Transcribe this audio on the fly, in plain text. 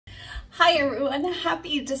Hi everyone,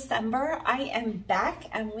 happy December. I am back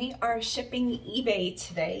and we are shipping eBay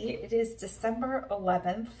today. It is December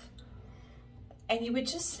 11th. And you would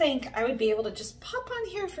just think I would be able to just pop on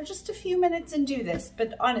here for just a few minutes and do this.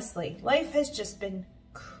 But honestly, life has just been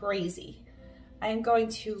crazy. I am going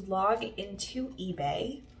to log into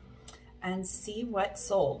eBay and see what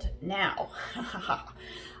sold. Now,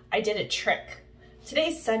 I did a trick.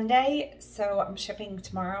 Today's Sunday, so I'm shipping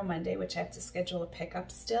tomorrow, Monday, which I have to schedule a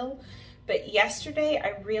pickup still. But yesterday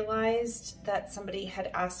I realized that somebody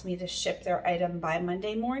had asked me to ship their item by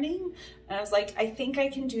Monday morning. And I was like, I think I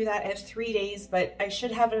can do that. I have 3 days, but I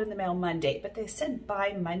should have it in the mail Monday. But they said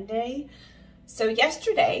by Monday. So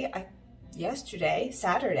Saturday,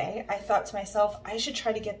 I thought to myself, I should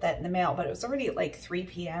try to get that in the mail, but it was already at like 3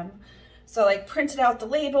 p.m. So I printed out the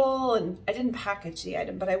label and I didn't package the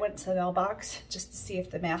item, but I went to the mailbox just to see if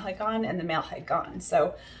the mail had gone, and the mail had gone.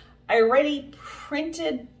 So I already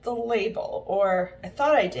printed the label, or I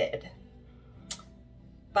thought I did,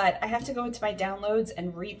 but I have to go into my downloads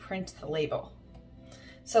and reprint the label.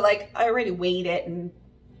 So like I already weighed it and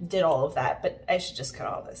did all of that, but I should just cut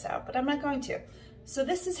all this out, but I'm not going to. So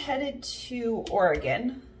this is headed to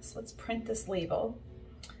Oregon. So let's print this label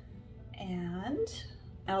and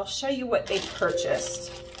I'll show you what they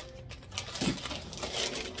purchased.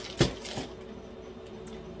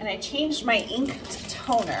 And I changed my ink to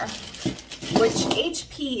toner, which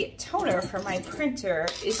HP toner for my printer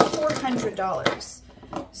is $400.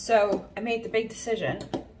 So I made the big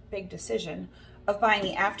decision of buying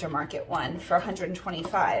the aftermarket one for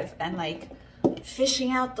 $125 and like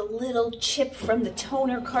fishing out the little chip from the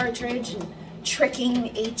toner cartridge and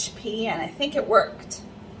tricking HP, and I think it worked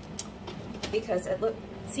because it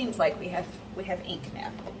seems like we have ink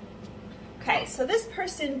now. Okay, so this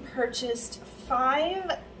person purchased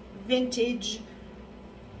 5 vintage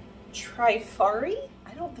Trifari.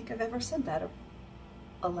 I don't think I've ever said that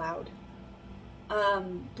aloud.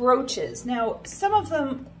 Brooches. Now, some of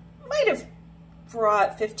them might have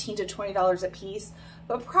brought $15 to $20 a piece,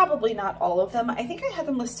 but probably not all of them. I think I had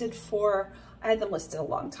them listed a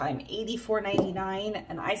long time, $84.99,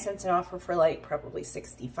 and I sent an offer for like probably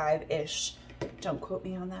 65-ish. Don't quote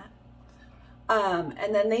me on that.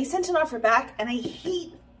 And then they sent an offer back, and I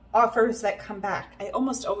hate offers that come back. I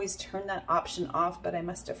almost always turn that option off, but I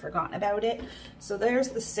must have forgotten about it. So there's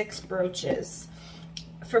the 6 brooches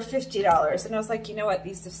for $50. And I was like, you know what?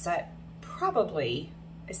 These have sat probably,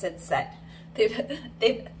 I said set.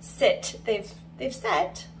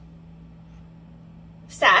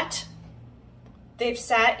 They've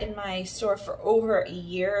sat in my store for over a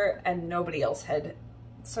year and nobody else had.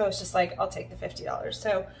 So I was just like, I'll take the $50.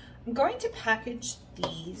 So I'm going to package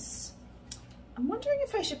these. I'm wondering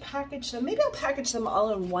if I should package them. Maybe I'll package them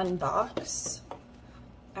all in one box.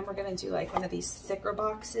 And we're gonna do like one of these thicker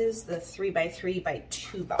boxes, the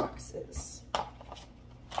 3x3x2 boxes.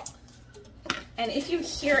 And if you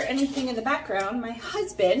hear anything in the background, my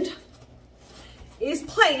husband is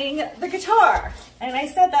playing the guitar. And I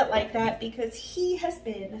said that like that because he has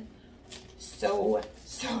been so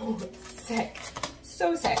sick.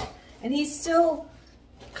 So sick. And he's still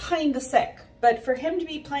kind of sick. But for him to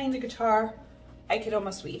be playing the guitar, I could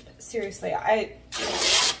almost weep. Seriously,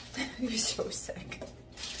 he was so sick.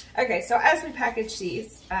 Okay, so as we package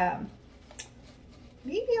these,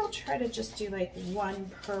 maybe I'll try to just do like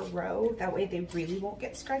 1 per row. That way they really won't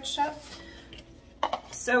get scratched up.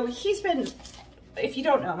 So he's been, if you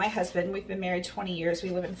don't know, my husband, we've been married 20 years. We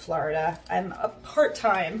live in Florida. I'm a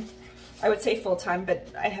part-time, I would say full-time, but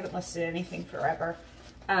I haven't listed anything forever,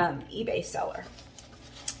 eBay seller.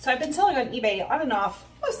 So I've been selling on eBay on and off,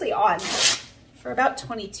 mostly on, for about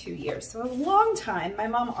 22 years. So a long time. My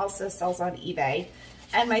mom also sells on eBay,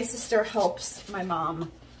 and my sister helps my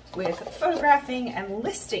mom with photographing and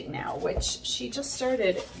listing now, which she just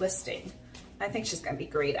started listing. I think she's gonna be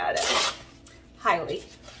great at it, highly.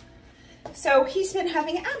 So he's been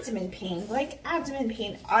having abdomen pain,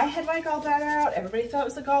 I had my gallbladder out. Everybody thought it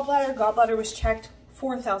was the gallbladder. Gallbladder was checked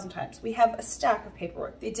 4,000 times. We have a stack of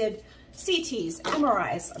paperwork. They did CTs,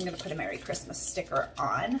 MRIs. I'm gonna put a Merry Christmas sticker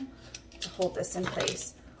on to hold this in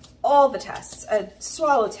place. All the tests, a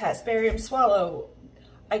swallow test, barium swallow.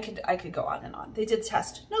 I could go on and on. They did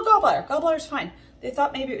test, no gallbladder. Gallbladder's fine. They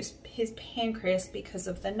thought maybe it was his pancreas because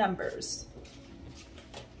of the numbers.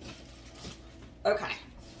 Okay.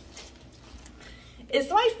 It's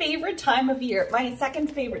my favorite time of year, my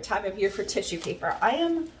second favorite time of year for tissue paper. I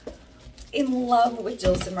am in love with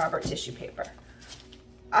Gilson Robert tissue paper.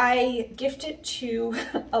 I gift it to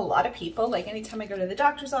a lot of people. Like anytime I go to the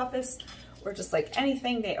doctor's office or just like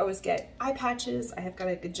anything, they always get eye patches. I have got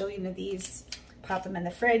a gajillion of these, pop them in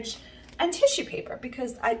the fridge. and tissue paper,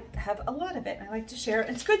 because I have a lot of it and I like to share.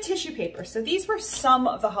 It's good tissue paper. So these were some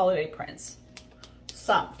of the holiday prints.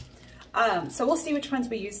 Some. So we'll see which ones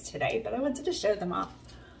we use today, but I wanted to show them off.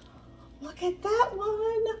 Look at that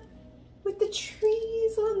one with the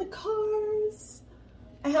trees on the cars.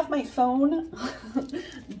 I have my phone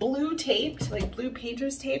blue taped, like blue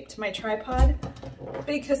painter's tape to my tripod,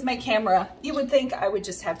 because my camera, you would think I would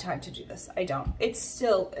just have time to do this. I don't. It's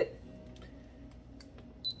still,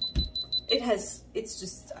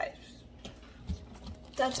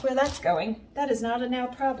 that's where that's going. That is not a now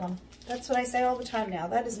problem. That's what I say all the time now.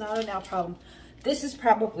 That is not a now problem. This is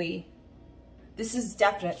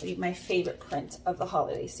definitely my favorite print of the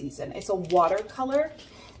holiday season. It's a watercolor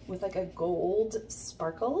with like a gold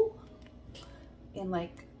sparkle in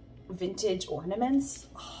like vintage ornaments.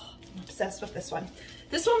 Oh, I'm obsessed with this one.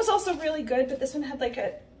 This one was also really good, but this one had like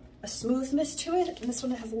a smoothness to it. And this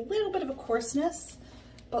one has a little bit of a coarseness,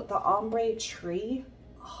 but the ombre tree,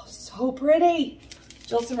 oh, so pretty.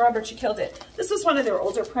 Jilson Roberts, you killed it. This was one of their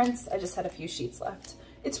older prints. I just had a few sheets left.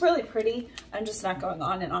 It's really pretty. I'm just not going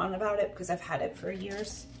on and on about it because I've had it for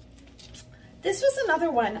years. This was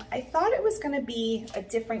another one. I thought it was going to be a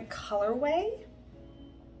different colorway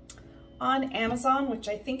on Amazon, which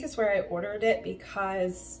I think is where I ordered it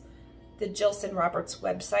because the Jilson Roberts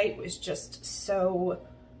website was just so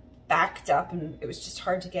backed up and it was just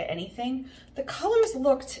hard to get anything. The colors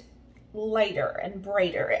looked lighter and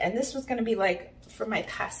brighter, and this was going to be like for my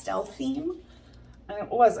pastel theme, and it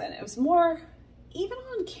wasn't. It was more, even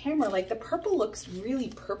on camera, like the purple looks really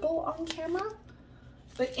purple on camera,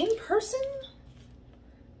 but in person,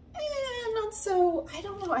 not so. I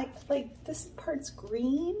don't know, I like this part's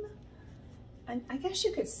green, and I guess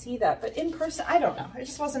you could see that, but in person, I don't know. I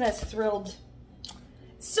just wasn't as thrilled.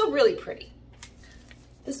 It's still really pretty.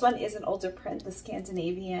 This one is an older print, the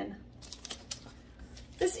Scandinavian.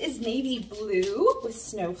 This is navy blue with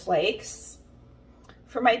snowflakes.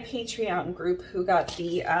 For my Patreon group who got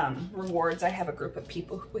the rewards, I have a group of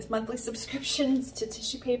people with monthly subscriptions to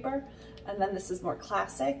tissue paper, and then this is more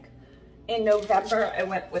classic. In November, I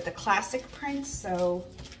went with the classic prints, so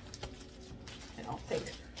I don't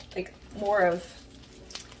think, like more of,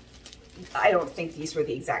 I don't think these were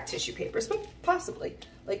the exact tissue papers, but possibly.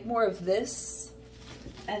 Like more of this,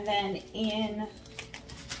 and then in,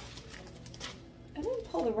 I didn't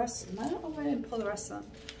pull the rest of them. I don't know why I didn't pull the rest of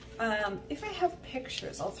them. If I have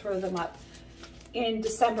pictures, I'll throw them up. In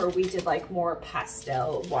December, we did like more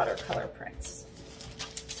pastel watercolor prints.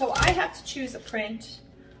 So I have to choose a print.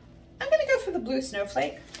 I'm gonna go for the blue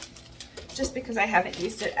snowflake, just because I haven't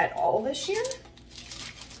used it at all this year.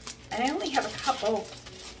 And I only have a couple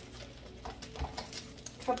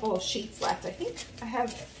sheets left. I think I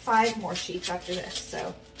have 5 more sheets after this,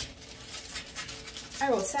 so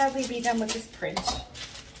I will sadly be done with this print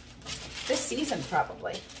this season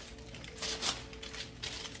probably.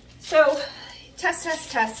 So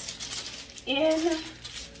test. In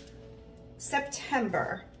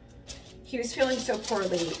September, he was feeling so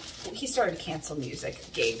poorly. He started to cancel music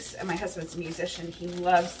gigs, and my husband's a musician. He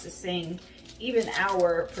loves to sing. Even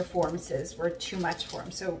our performances were too much for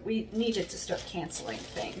him, so we needed to start canceling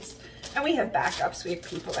things. And we have backups. We have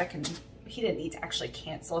people that can, he didn't need to actually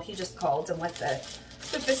cancel. He just called and let the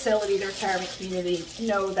facility, the retirement community,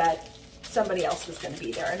 know that somebody else was going to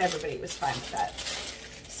be there, and everybody was fine with that.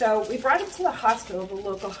 So we brought him to the hospital, the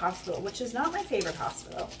local hospital, which is not my favorite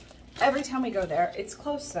hospital. Every time we go there, it's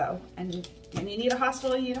close though, and when you need a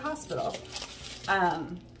hospital, you need a hospital.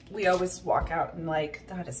 We always walk out and like,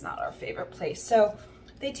 that is not our favorite place. So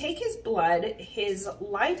they take his blood, his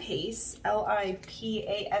lipase,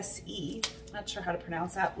 L-I-P-A-S-E, not sure how to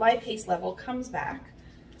pronounce that, lipase level comes back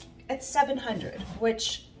at 700,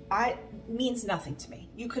 which means nothing to me.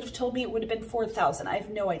 You could have told me it would have been 4,000. I have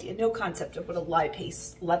no idea, no concept of what a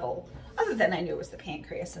lipase level, other than I knew it was the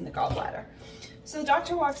pancreas and the gallbladder. So the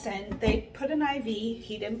doctor walks in, they put an IV,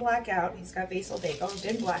 he didn't black out, he's got vasovagal,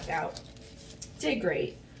 didn't black out, did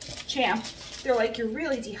great. Champ, they're like, you're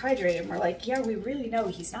really dehydrated. And we're like, yeah, we really know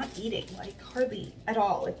he's not eating, like hardly at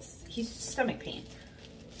all. He's stomach pain.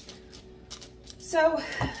 So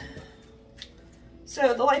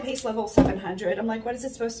the lipase level 700, I'm like, what is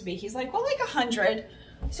it supposed to be? He's like, well, like 100.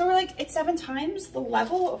 So we're like, it's 7 times the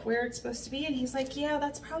level of where it's supposed to be. And he's like, yeah,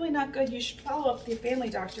 that's probably not good. You should follow up with your family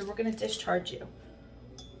doctor. We're going to discharge you.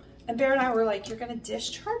 And Bear and I were like, you're going to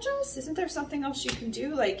discharge us? Isn't there something else you can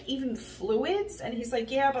do? Like even fluids? And he's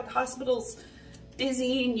like, yeah, but the hospital's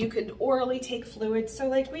busy and you could orally take fluids. So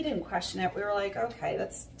like, we didn't question it. We were like, okay,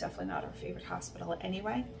 that's definitely not our favorite hospital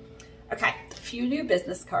anyway. Okay, a few new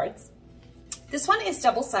business cards. This one is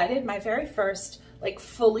double-sided, my very first like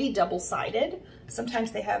fully double-sided.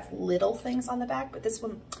 Sometimes they have little things on the back, but this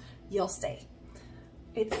one, you'll see.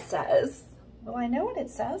 It says, well, I know what it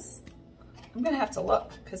says. I'm gonna have to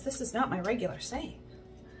look because this is not my regular saying.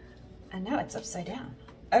 And now it's upside down.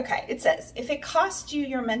 Okay, it says, if it costs you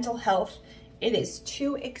your mental health, it is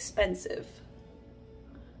too expensive.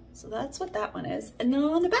 So that's what that one is. And then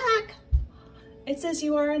on the back, it says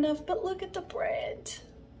you are enough, but look at the print.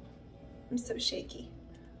 I'm so shaky.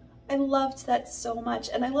 I loved that so much.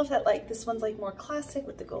 And I love that like this one's like more classic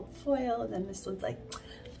with the gold foil, and then this one's like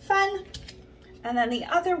fun. And then the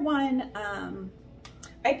other one,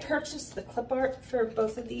 I purchased the clip art for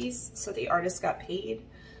both of these, so the artist got paid.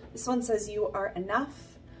 This one says you are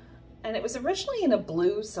enough. And it was originally in a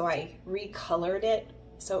blue, so I recolored it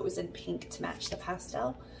so it was in pink to match the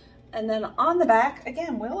pastel. And then on the back,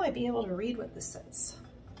 again, will I be able to read what this says?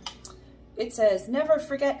 It says, never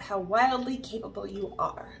forget how wildly capable you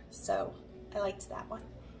are. So I liked that one.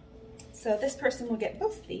 So this person will get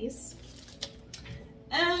both of these.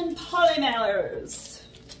 And polymailers.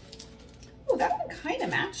 Oh, that one kind of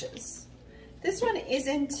matches. This one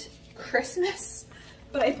isn't Christmas,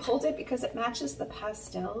 but I pulled it because it matches the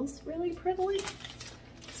pastels really prettily.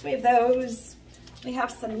 So we have those. We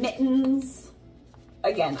have some mittens.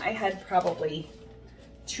 Again, I had probably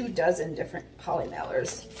 24 different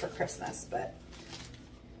polymailers for Christmas, but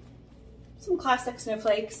some classic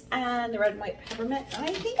snowflakes and the red and white peppermint. And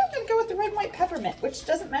I think I'm gonna go with the red and white peppermint, which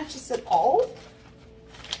doesn't match this at all,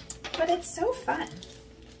 but it's so fun.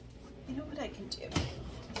 You know what I can do?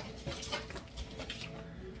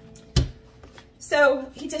 So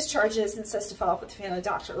he discharges and says to follow up with the family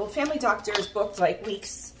doctor. Well, the family doctor is booked like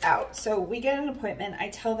weeks out. So we get an appointment. I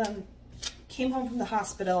tell them, came home from the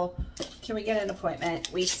hospital. Can we get an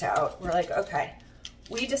appointment? Weeks out. We're like, okay.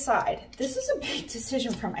 We decide. This is a big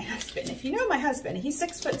decision for my husband. If you know my husband, he's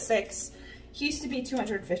 6'6". He used to be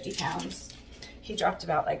 250 pounds. He dropped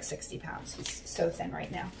about like 60 pounds. He's so thin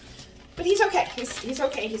right now. But he's okay. He's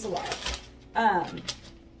okay. He's alive.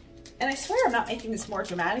 And I swear I'm not making this more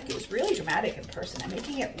dramatic. It was really dramatic in person. I'm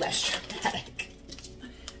making it less dramatic.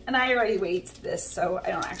 And I already weighed this, so I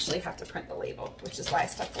don't actually have to print the label, which is why I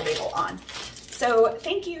stuck the label on. So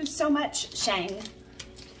thank you so much, Shang.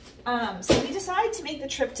 So we decided to make the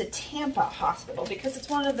trip to Tampa Hospital because it's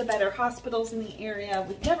one of the better hospitals in the area.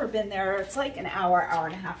 We've never been there. It's like an hour, hour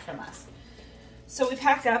and a half from us. So we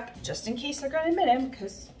packed up just in case they're going to admit him,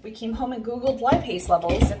 because we came home and Googled lipase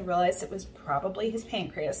levels and realized it was probably his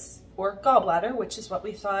pancreas or gallbladder, which is what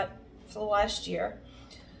we thought for the last year.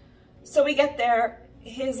 So we get there,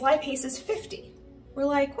 his lipase is 50. We're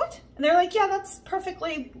like, what? And they're like, yeah, that's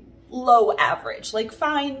perfectly low average, like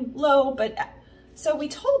fine, low, but... So we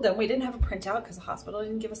told them we didn't have a printout because the hospital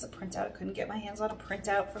didn't give us a printout. I couldn't get my hands on a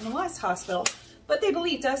printout from the last hospital, but they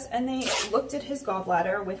believed us and they looked at his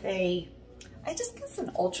gallbladder with a, I just guess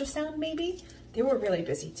an ultrasound maybe. They were really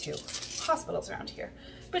busy too, hospitals around here.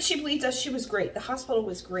 But she believed us, she was great. The hospital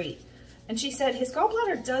was great. And she said, his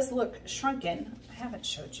gallbladder does look shrunken. I haven't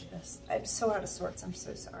showed you this. I'm so out of sorts, I'm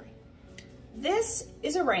so sorry. This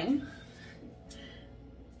is a ring.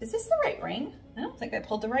 Is this the right ring? I don't think I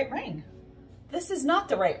pulled the right ring. This is not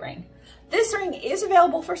the right ring. This ring is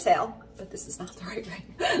available for sale, but this is not the right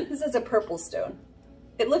ring. This is a purple stone.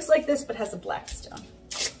 It looks like this, but has a black stone.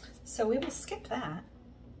 So we will skip that.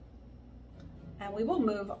 And we will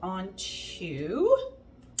move on to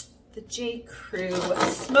the J. Crew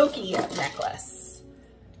Smoky necklace.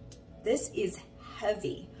 This is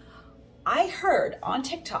heavy. I heard on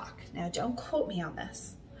TikTok, now don't quote me on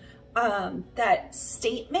this, that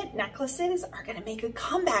statement necklaces are gonna make a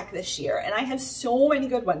comeback this year. And I have so many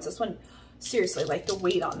good ones. This one, seriously, like the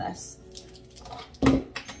weight on this.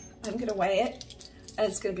 I'm gonna weigh it and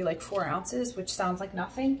it's gonna be like 4 ounces, which sounds like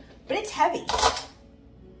nothing, but it's heavy.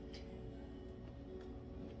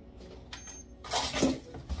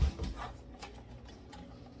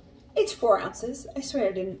 It's 4 ounces. I swear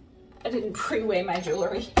I didn't pre-weigh my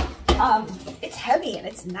jewelry. It's heavy and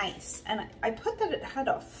it's nice. And I put that it had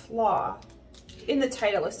a flaw. In the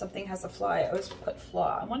title, if something has a flaw, I always put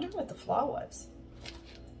flaw. I wonder what the flaw was.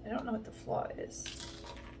 I don't know what the flaw is.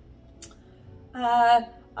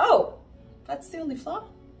 Oh, that's the only flaw?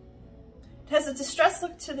 It has a distressed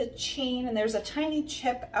look to the chain and there's a tiny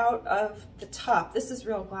chip out of the top. This is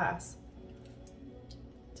real glass.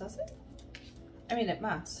 Does it? I mean, it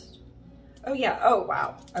must. Oh yeah, oh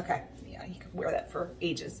wow, okay. Yeah, you could wear that for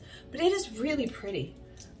ages. But it is really pretty.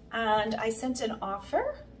 And I sent an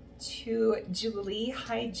offer to Julie,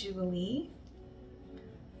 hi Julie.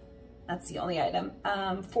 That's the only item,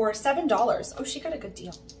 for $7. Oh, she got a good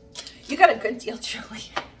deal. You got a good deal,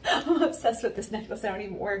 Julie. I'm obsessed with this necklace. I don't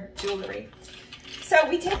even wear jewelry. So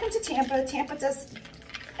we take him to Tampa. Tampa does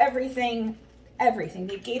everything.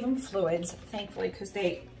 They gave him fluids, thankfully, because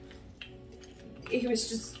he was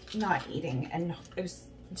just not eating, and it was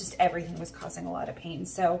just everything was causing a lot of pain.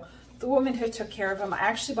 So the woman who took care of him, I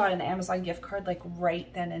actually bought an Amazon gift card like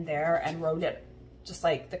right then and there and wrote it just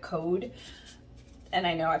like the code. And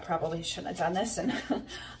I know I probably shouldn't have done this. And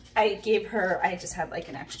I gave her, I just had like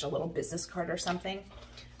an extra little business card or something.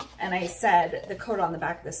 And I said, the code on the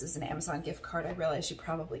back, this is an Amazon gift card. I realize you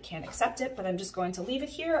probably can't accept it, but I'm just going to leave it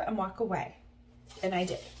here and walk away. And I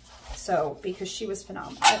did. So, because she was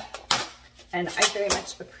phenomenal. And I very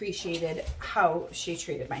much appreciated how she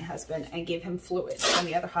treated my husband and gave him fluids when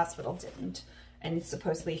the other hospital didn't. And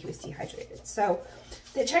supposedly he was dehydrated. So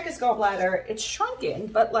they check his gallbladder. It's shrunken,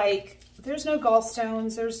 but like there's no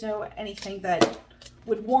gallstones. There's no anything that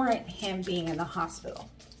would warrant him being in the hospital.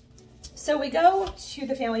 So we go to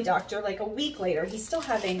the family doctor like a week later. He's still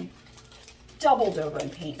having doubled over in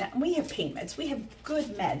pain. And we have pain meds. We have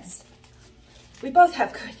good meds. We both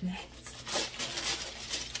have good meds.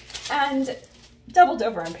 And doubled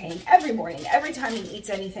over in pain every morning, every time he eats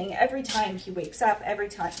anything, every time he wakes up, every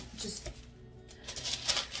time, just.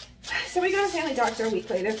 So we go to the family doctor a week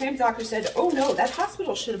later. The family doctor said, oh no, that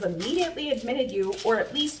hospital should have immediately admitted you or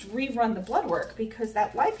at least rerun the blood work because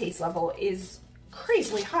that lipase level is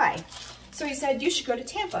crazily high. So he said, you should go to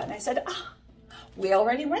Tampa. And I said, we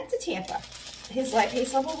already went to Tampa. His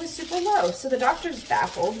lipase level was super low. So the doctor's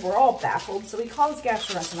baffled. We're all baffled. So we call his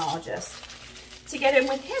gastroenterologist to get in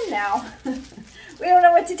with him now. We don't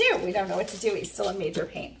know what to do. We don't know what to do. He's still in major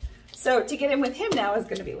pain. So to get in with him now is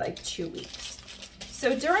going to be like 2 weeks.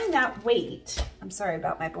 So during that wait, I'm sorry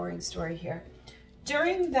about my boring story here.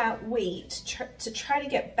 During that wait to try to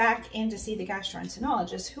get back in to see the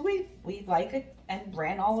gastroenterologist, who we like and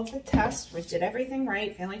ran all of the tests, we did everything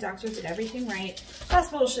right. Family doctor did everything right.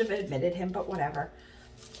 Hospital should have admitted him, but whatever.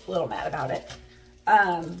 A little mad about it.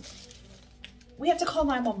 We have to call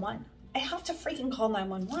 911. I have to freaking call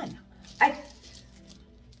 911.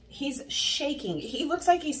 He's shaking. He looks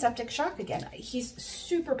like he's septic shock again. He's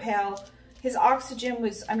super pale. His oxygen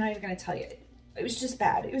was, I'm not even going to tell you. It was just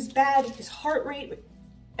bad. It was bad. His heart rate,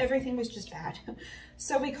 everything was just bad.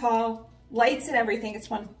 So we call, lights and everything. It's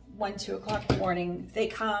 2 o'clock in the morning. They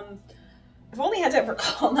come. I've only had to ever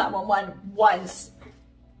call 911 once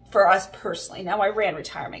for us personally. Now I ran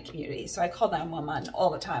retirement community, so I called 911 all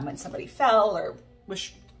the time when somebody fell or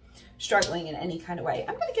was struggling in any kind of way.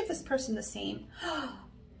 I'm going to give this person the same.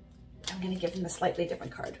 I'm going to give them a slightly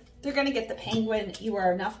different card. They're going to get the Penguin You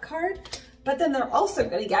Are Enough card, but then they're also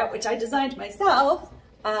going to get, which I designed myself,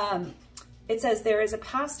 it says, there is a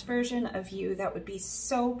past version of you that would be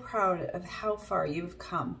so proud of how far you've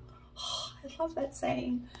come. Oh, I love that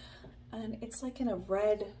saying. And it's like in a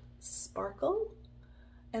red sparkle.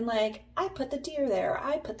 And like, I put the deer there.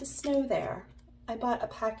 I put the snow there. I bought a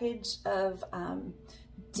package of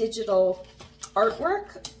digital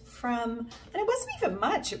artwork from, and it wasn't even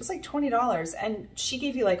much. It was like $20. And she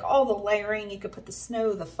gave you like all the layering. You could put the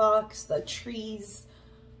snow, the fox, the trees.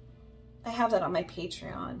 I have that on my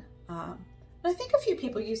Patreon. And I think a few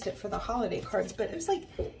people used it for the holiday cards, but it was like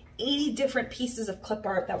 80 different pieces of clip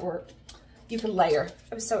art that you could layer.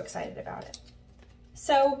 I was so excited about it.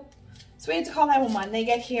 So we had to call 911. They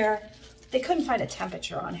get here. They couldn't find a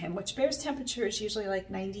temperature on him, which Bear's temperature is usually like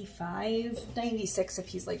 95, 96 if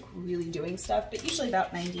he's like really doing stuff, but usually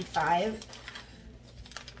about 95.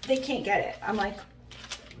 They can't get it. I'm like,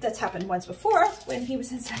 that's happened once before when he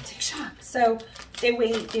was in septic shock. So they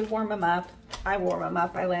wait, they warm him up. I warm him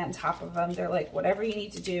up. I lay on top of him. They're like, whatever you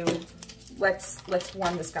need to do, let's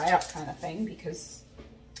warm this guy up kind of thing because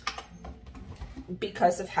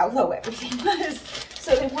of how low everything was.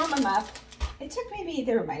 So they warm him up. It took maybe,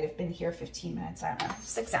 there might have been here 15 minutes, I don't know,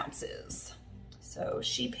 6 ounces. So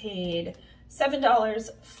she paid $7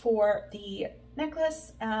 for the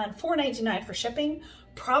necklace and $4.99 for shipping,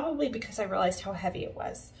 probably because I realized how heavy it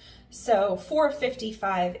was. So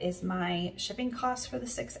 $4.55 is my shipping cost for the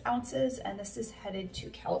 6 ounces, and this is headed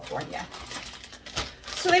to California.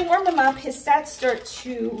 So they warm him up. His stats start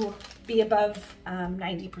to be above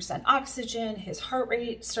 90% oxygen. His heart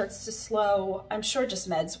rate starts to slow. I'm sure just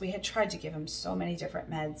meds. We had tried to give him so many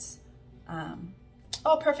different meds.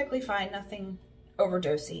 All perfectly fine, nothing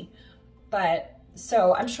overdosey. But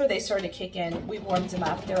so I'm sure they started to kick in. We warmed him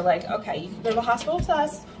up. They were like, okay, you can go to the hospital with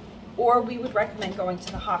us, or we would recommend going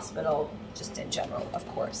to the hospital just in general, of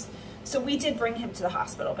course. So we did bring him to the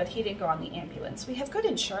hospital, but he didn't go on the ambulance. We have good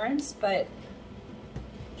insurance, but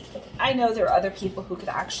I know there are other people who could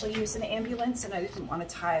actually use an ambulance, and I didn't want to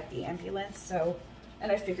tie up the ambulance. So,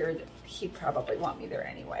 and I figured he'd probably want me there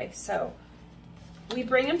anyway. So we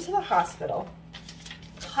bring him to the hospital.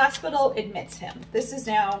 hospital admits him. This is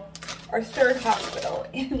now our third hospital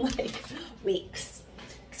in like weeks.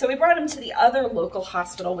 So we brought him to the other local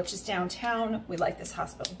hospital, which is downtown. We like this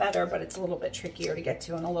hospital better, but it's a little bit trickier to get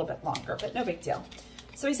to and a little bit longer, but no big deal.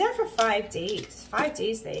 So he's there for 5 days. 5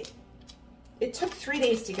 days, it took 3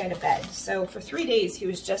 days to get to bed. So for 3 days, he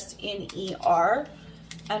was just in ER.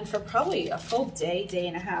 And for probably a full day, day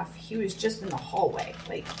and a half, he was just in the hallway.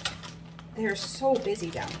 Like, they're so busy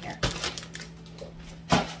down here.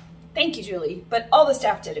 Thank you, Julie. But all the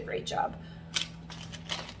staff did a great job.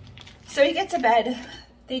 So he gets to bed.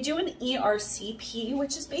 They do an ERCP,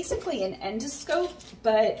 which is basically an endoscope,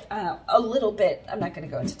 but a little bit, I'm not going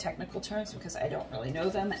to go into technical terms because I don't really know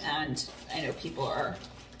them. And I know people are,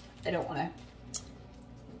 I don't want to.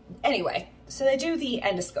 Anyway, so they do the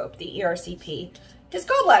endoscope, the ERCP. His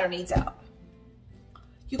gallbladder needs out.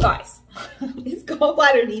 You guys, his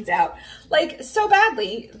gallbladder needs out. Like, so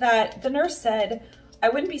badly that the nurse said, I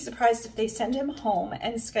wouldn't be surprised if they send him home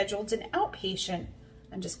and scheduled an outpatient.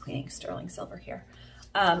 I'm just cleaning sterling silver here.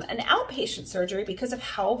 An outpatient surgery because of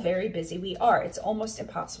how very busy we are. It's almost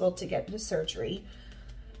impossible to get into surgery.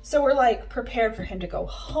 So we're like prepared for him to go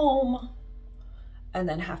home and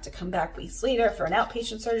then have to come back weeks later for an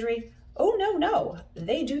outpatient surgery. Oh, no, no.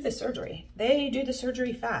 They do the surgery. They do the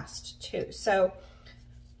surgery fast too. So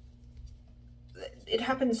it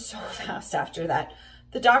happened so fast after that.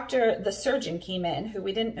 The surgeon came in, who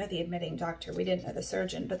we didn't know the admitting doctor. We didn't know the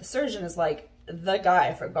surgeon, but the surgeon is like the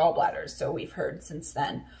guy for gallbladders. So we've heard since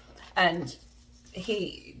then. And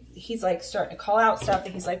he's like starting to call out stuff.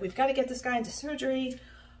 And he's like, we've got to get this guy into surgery.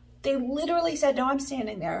 They literally said, no, I'm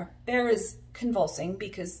standing there. Bear is convulsing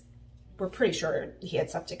because we're pretty sure he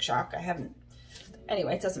had septic shock.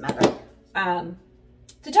 Anyway, it doesn't matter.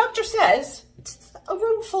 The doctor says it's a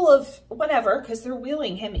room full of whatever, because they're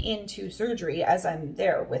wheeling him into surgery as I'm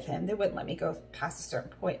there with him. They wouldn't let me go past a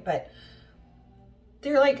certain point, but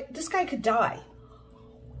they're like, this guy could die.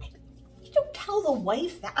 You don't tell the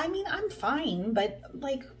wife that. I mean, I'm fine, but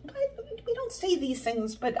like, we don't say these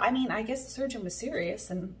things, but I mean, I guess the surgeon was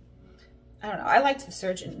serious, and I don't know. I liked the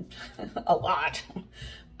surgeon a lot.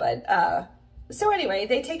 But, so anyway,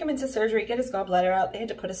 they take him into surgery, get his gallbladder out. They had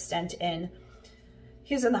to put a stent in.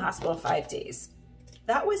 He was in the hospital 5 days.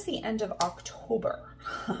 That was the end of October.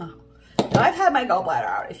 Now, I've had my gallbladder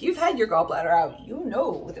out. If you've had your gallbladder out, you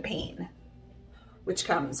know the pain which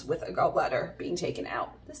comes with a gallbladder being taken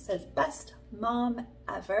out. This says best mom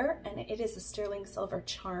ever, and it is a sterling silver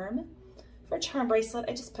charm. For a charm bracelet,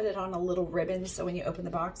 I just put it on a little ribbon, so when you open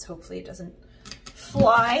the box, hopefully it doesn't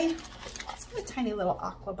fly. It's got a tiny little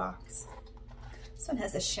aqua box. This one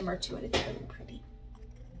has a shimmer to it. It's really pretty.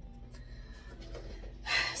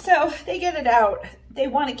 So they get it out. They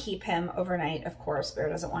want to keep him overnight, of course. Bear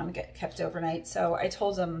doesn't want to get kept overnight. So I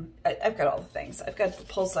told him, I've got all the things. I've got the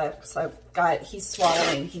pulse ox, I've got, he's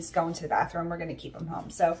swallowing, he's going to the bathroom. We're going to keep him home.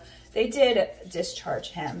 So they did discharge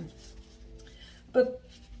him. But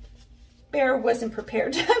Bear wasn't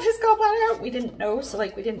prepared to have his gallbladder out. We didn't know. So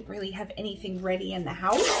like we didn't really have anything ready in the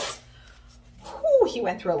house. Whew, he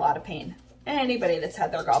went through a lot of pain. Anybody that's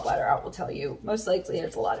had their gallbladder out will tell you, most likely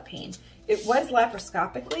there's a lot of pain. It was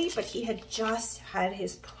laparoscopically, but he had just had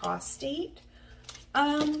his prostate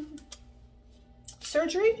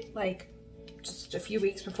surgery, like just a few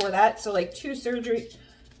weeks before that. So like 2 surgeries.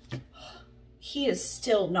 He is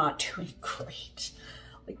still not doing great.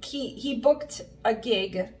 Like he booked a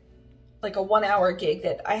gig, like a 1-hour gig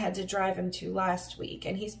that I had to drive him to last week.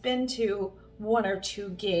 And he's been to 1 or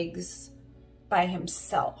 2 gigs by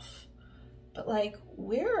himself. But like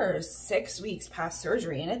we're 6 weeks past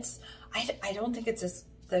surgery, and I don't think it's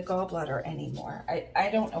the gallbladder anymore. I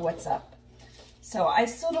don't know what's up. So I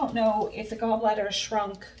still don't know if the gallbladder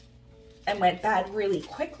shrunk and went bad really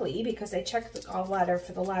quickly, because I checked the gallbladder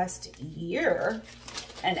for the last year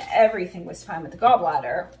and everything was fine with the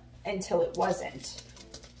gallbladder until it wasn't.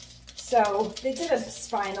 So they did a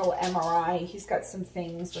spinal MRI. He's got some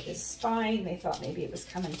things with his spine. They thought maybe it was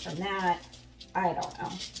coming from that. I don't know.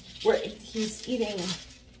 He's eating.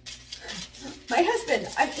 My husband,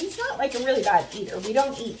 he's not like a really bad eater. We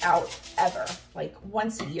don't eat out ever. Like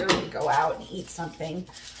once a year we go out and eat something.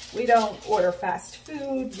 We don't order fast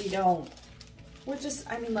food. We're just,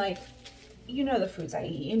 I mean, like, you know the foods I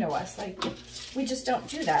eat, you know us. Like, we just don't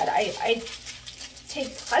do that. I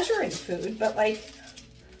take pleasure in food, but like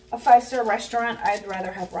a 5-star restaurant, I'd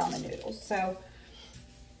rather have ramen noodles. So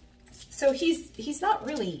he's not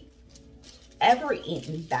really ever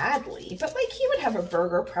eaten badly, but like he would have a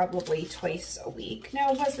burger probably twice a week.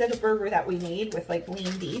 Now, was that a burger that we made with like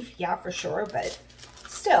lean beef? Yeah, for sure, but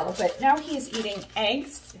still. But now he's eating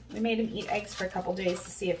eggs. We made him eat eggs for a couple days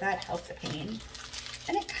to see if that helped the pain.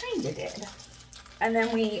 and it kind of did. And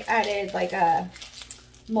then we added like a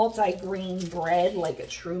multi-grain bread, like a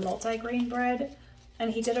true multi-grain bread,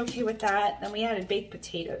 and he did okay with that. Then we added baked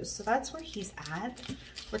potatoes, so that's where he's at.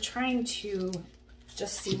 We're trying to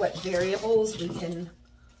just see what variables we can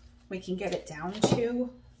get it down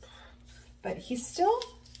to, but he's still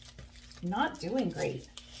not doing great.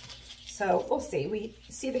 So we'll see. We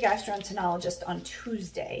see the gastroenterologist on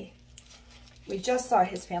Tuesday. We just saw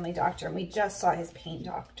his family doctor, and we just saw his pain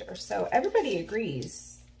doctor. So everybody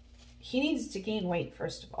agrees he needs to gain weight,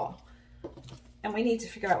 first of all, and we need to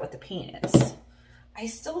figure out what the pain is. I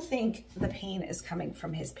still think the pain is coming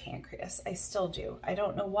from his pancreas. I still do. I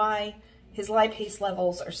don't know why. His lipase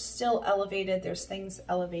levels are still elevated. There's things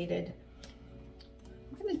elevated.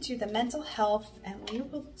 I'm going to do the mental health, and we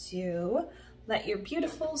will do let your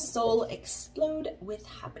beautiful soul explode with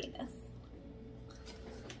happiness.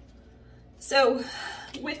 So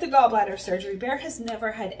with the gallbladder surgery, Bear has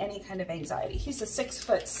never had any kind of anxiety. He's a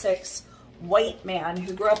 6'6" white man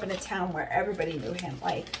who grew up in a town where everybody knew him.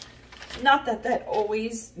 Like, not that that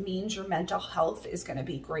always means your mental health is going to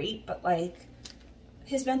be great, but like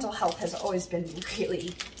his mental health has always been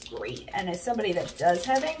really great. And as somebody that does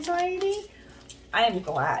have anxiety, I am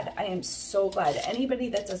glad. I am so glad. Anybody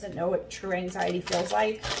that doesn't know what true anxiety feels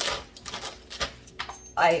like,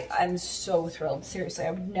 I'm so thrilled. Seriously,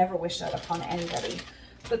 I would never wish that upon anybody.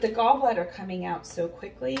 But the gallbladder coming out so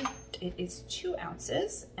quickly, it is 2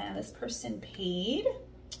 ounces, and this person paid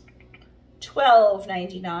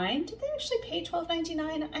 $12.99. Did they actually pay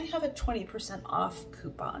 $12.99? I have a 20% off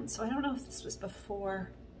coupon, so I don't know if this was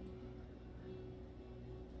before.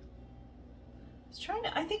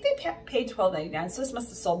 I think they paid $12.99, so this must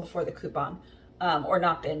have sold before the coupon, or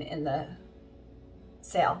not been in the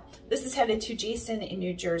sale. This is headed to Jason in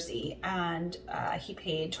New Jersey, and he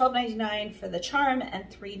paid $12.99 for the charm and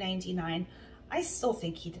 $3.99. I still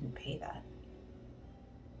think he didn't pay that.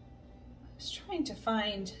 I was trying to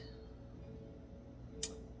find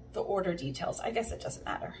the order details. I guess it doesn't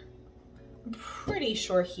matter. I'm pretty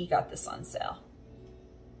sure he got this on sale.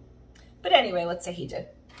 But anyway, let's say he did.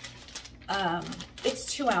 It's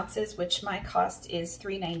 2 ounces, which my cost is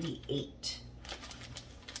 $3.98.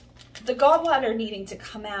 The gallbladder needing to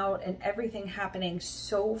come out and everything happening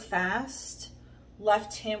so fast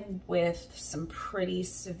left him with some pretty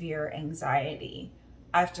severe anxiety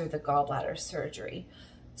after the gallbladder surgery,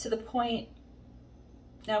 to the point.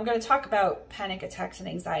 Now I'm going to talk about panic attacks and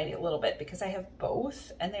anxiety a little bit because I have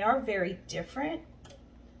both, and they are very different.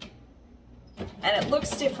 And it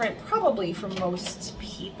looks different probably for most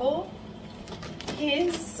people.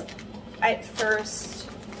 His, at first,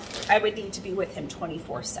 I would need to be with him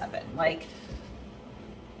 24/7. Like,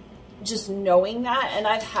 just knowing that, and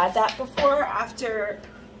I've had that before after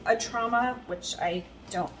a trauma, which I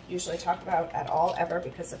don't usually talk about at all ever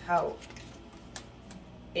because of how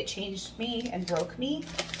it changed me and broke me.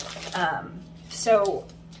 So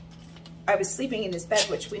I was sleeping in his bed,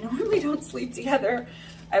 which we normally don't sleep together.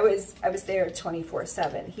 I was there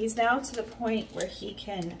 24/7. He's now to the point where he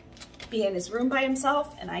can be in his room by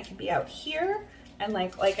himself, and I can be out here. And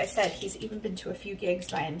like I said, he's even been to a few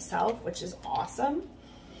gigs by himself, which is awesome.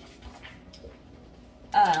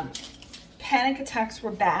 Panic attacks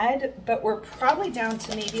were bad, but we're probably down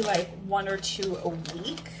to maybe like 1 or 2 a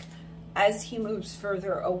week as he moves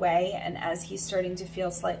further away and as he's starting to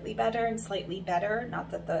feel slightly better and slightly better.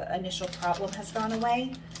 Not that the initial problem has gone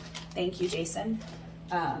away. Thank you, Jason.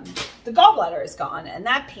 The gallbladder is gone and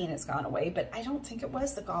that pain has gone away, but I don't think it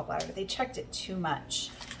was the gallbladder. They checked it too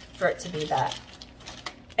much for it to be that.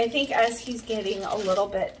 I think as he's getting a little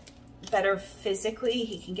bit better physically,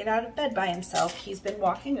 he can get out of bed by himself. He's been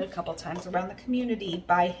walking a couple times around the community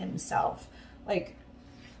by himself. Like,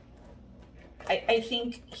 I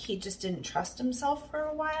think he just didn't trust himself for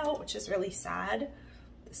a while, which is really sad.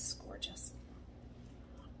 This is gorgeous.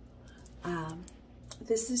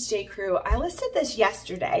 This is J. Crew. I listed this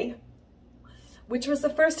yesterday, which was the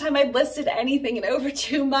first time I'd listed anything in over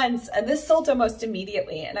 2 months, and this sold almost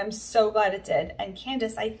immediately, and I'm so glad it did. And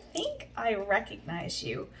Candace, I think I recognize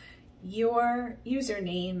you. Your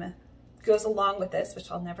username goes along with this, which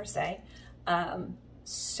I'll never say,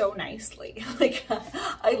 so nicely. Like,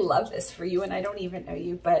 I love this for you, and I don't even know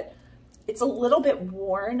you, but it's a little bit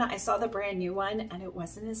worn. I saw the brand new one, and it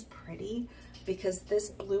wasn't as pretty because this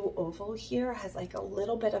blue oval here has like a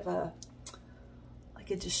little bit of a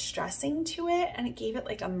distressing to it, and it gave it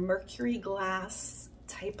like a mercury glass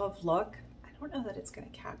type of look. I don't know that it's going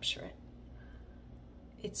to capture it.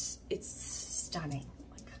 It's stunning.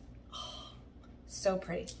 Like, oh, so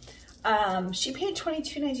pretty. She paid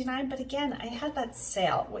 $22.99, but again, I had that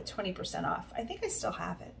sale with 20% off. I think I still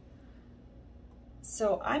have it.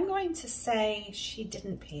 So I'm going to say she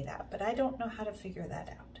didn't pay that, but I don't know how to figure that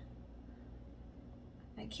out.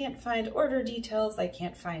 I can't find order details. I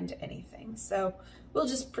can't find anything. So we'll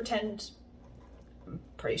just pretend, I'm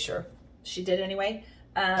pretty sure she did anyway.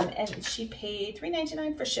 And she paid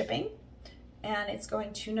 $3.99 for shipping, and it's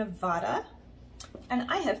going to Nevada. And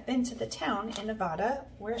I have been to the town in Nevada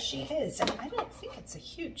where she is, and I don't think it's a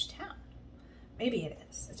huge town. Maybe it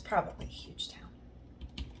is. It's probably a huge town.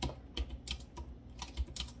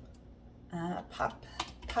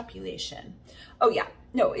 Population. Oh yeah,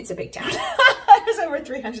 no, it's a big town. There's over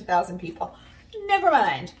 300,000 people. Never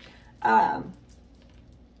mind.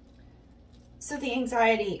 So the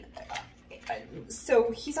anxiety,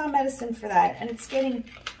 so he's on medicine for that, and it's getting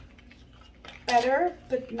better,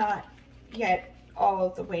 but not yet all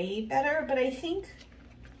the way better. But I think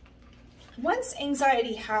once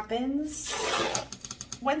anxiety happens,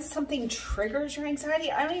 once something triggers your anxiety,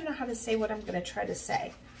 I don't even know how to say what I'm going to try to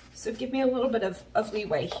say. So give me a little bit of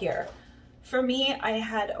leeway here. For me, I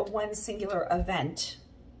had one singular event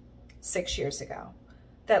 6 years ago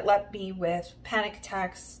that left me with panic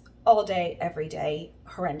attacks all day, every day,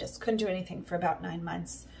 horrendous. Couldn't do anything for about 9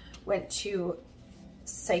 months. Went to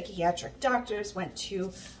psychiatric doctors,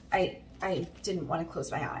 I didn't want to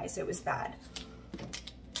close my eyes. It was bad.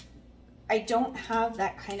 I don't have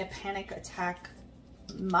that kind of panic attack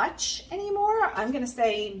much anymore. I'm going to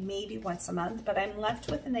say maybe once a month, but I'm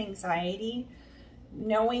left with an anxiety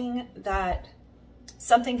knowing that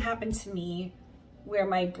something happened to me where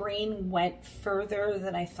my brain went further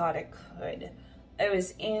than I thought it could. I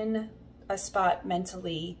was in a spot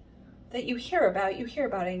mentally that you hear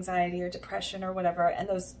about anxiety or depression or whatever, and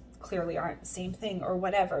those clearly aren't the same thing, or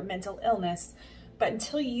whatever, mental illness. But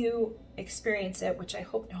until you experience it, which I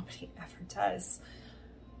hope nobody ever does,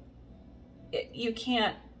 you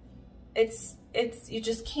can't, you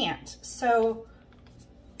just can't. So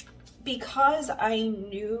because I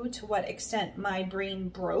knew to what extent my brain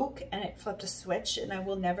broke and it flipped a switch, and I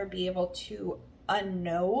will never be able to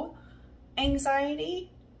unknow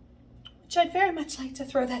anxiety, which I'd very much like to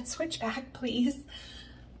throw that switch back, please.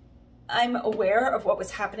 I'm aware of what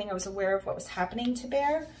was happening. I was aware of what was happening to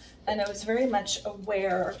Bear, and I was very much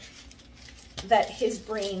aware that his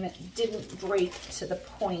brain didn't break to the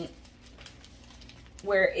point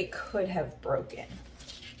where it could have broken.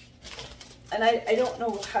 And I don't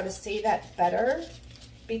know how to say that better,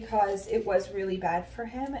 because it was really bad for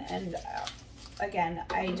him. And again,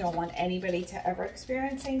 I don't want anybody to ever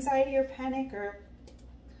experience anxiety or panic or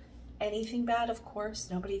anything bad, of course,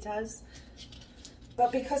 nobody does.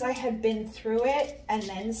 But because I had been through it and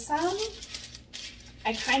then some,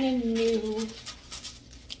 I kind of knew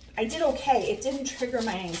I did okay. It didn't trigger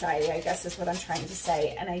my anxiety, I guess is what I'm trying to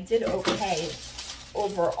say. And I did okay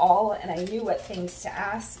overall, and I knew what things to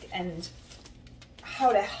ask and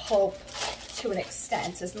how to help to an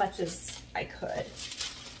extent, as much as I could.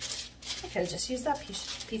 I could have just used that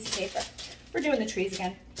piece of paper. We're doing the trees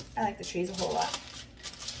again. I like the trees a whole lot.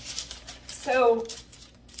 So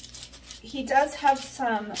he does have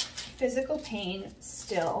some physical pain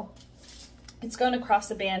still. It's going across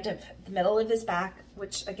the band of the middle of his back,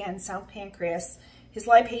 which again, south pancreas. His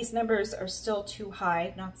lipase numbers are still too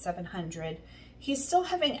high, not 700. He's still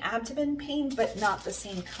having abdomen pain, but not the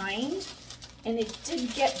same kind. And it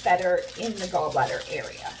did get better in the gallbladder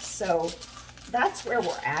area. So that's where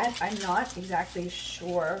we're at. I'm not exactly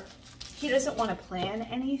sure. He doesn't want to plan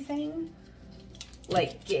anything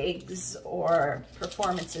like gigs or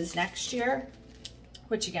performances next year,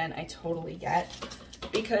 which again, I totally get,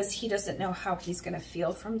 because he doesn't know how he's going to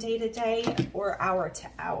feel from day to day or hour to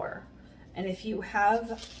hour. And if you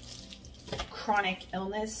have chronic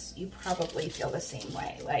illness, you probably feel the same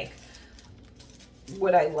way. Like,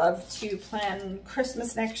 would I love to plan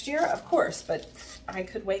Christmas next year? Of course, but I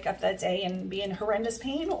could wake up that day and be in horrendous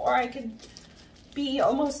pain, or I could be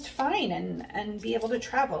almost fine and be able to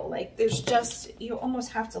travel. Like, there's just, you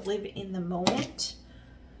almost have to live in the moment,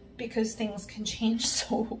 because things can change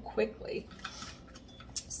so quickly.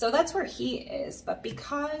 So that's where he is. But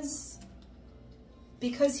because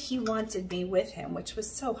he wanted me with him, which was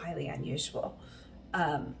so highly unusual,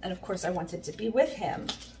 and of course I wanted to be with him,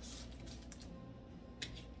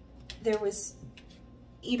 there was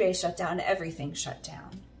eBay shut down, everything shut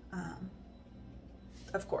down.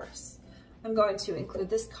 Of course. I'm going to include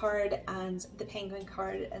this card and the penguin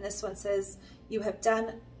card, and this one says, you have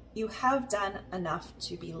done enough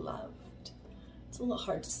to be loved. It's a little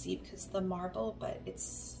hard to see because of the marble, but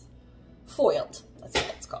it's foiled. That's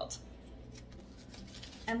what it's called.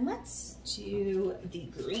 And let's do the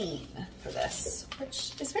green for this,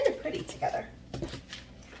 which is very pretty together.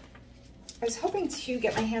 I was hoping to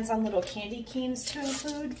get my hands on little candy canes to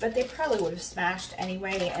include, but they probably would have smashed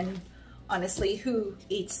anyway. And honestly, who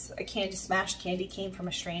eats a smashed candy cane from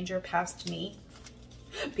a stranger past me?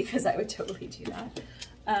 Because I would totally do that.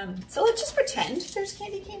 So let's just pretend there's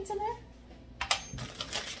candy canes in there.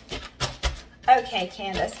 Okay,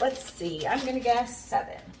 Candace, let's see. I'm gonna guess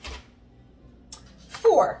 7.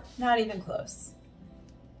 4, not even close.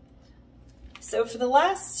 So for the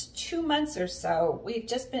last 2 months or so, we've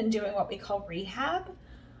just been doing what we call rehab.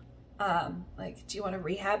 Like, do you want to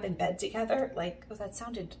rehab in bed together? Like, oh, that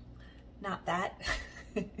sounded not that.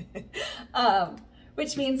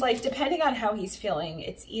 Which means, like, depending on how he's feeling,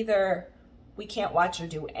 it's either we can't watch or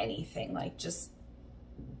do anything, like just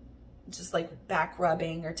like back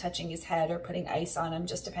rubbing or touching his head or putting ice on him,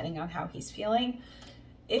 just depending on how he's feeling.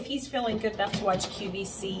 If he's feeling good enough to watch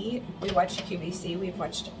QVC, we watch QVC. We've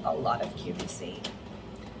watched a lot of QVC.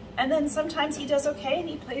 And then sometimes he does okay and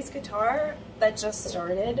he plays guitar. That just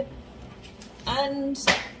started. And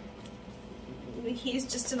he's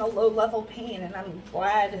just in a low level pain, and I'm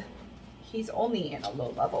glad he's only in a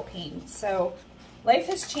low level pain. So life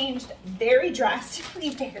has changed very drastically,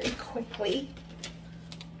 very quickly.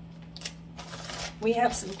 We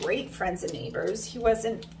have some great friends and neighbors.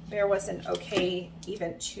 Bear wasn't okay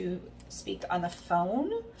even to speak on the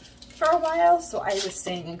phone for a while, so I was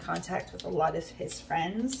staying in contact with a lot of his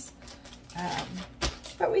friends.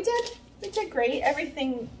 But we did great.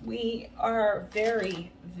 Everything, we are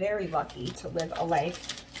very, very lucky to live a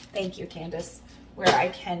life, thank you, Candace, where I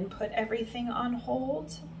can put everything on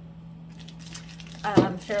hold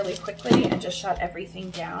fairly quickly and just shut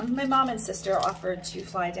everything down. My mom and sister offered to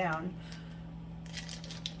fly down,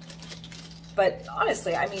 but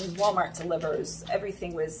honestly, I mean, Walmart delivers,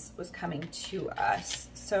 everything was coming to us.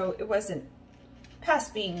 So it wasn't,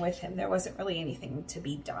 past being with him, there wasn't really anything to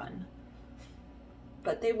be done.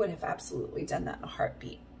 But they would have absolutely done that in a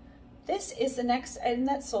heartbeat. This is the next item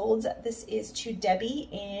that sold. This is to Debbie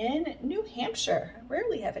in New Hampshire. I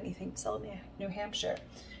rarely have anything to sell in New Hampshire.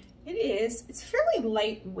 It's fairly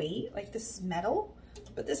lightweight, like this is metal,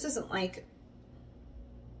 but this isn't like,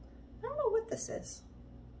 I don't know what this is.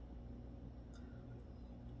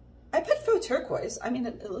 I put faux turquoise. I mean,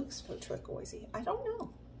 it looks faux turquoisey. I don't know.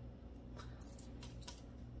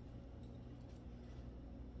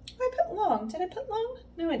 I put long. Did I put long?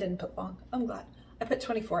 No, I didn't put long. I'm glad. I put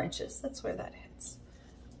 24 inches. That's where that hits.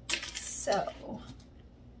 So,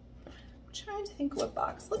 I'm trying to think what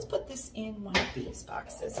box. Let's put this in one of these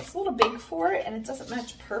boxes. It's a little big for it, and it doesn't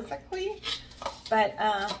match perfectly, but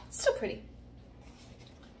it's still pretty.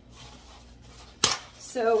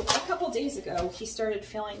 So a couple days ago, he started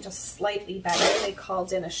feeling just slightly better. They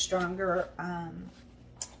called in a stronger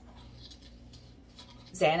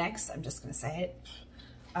Xanax, I'm just going to say it,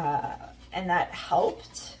 and that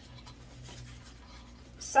helped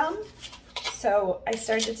some. So I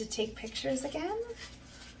started to take pictures again,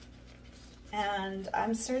 and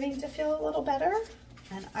I'm starting to feel a little better,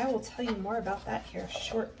 and I will tell you more about that here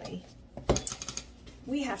shortly.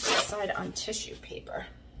 We have to decide on tissue paper,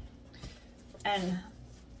 and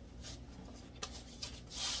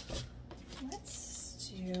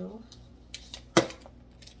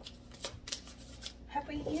have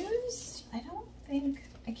we used?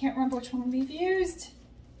 I can't remember which one we've used.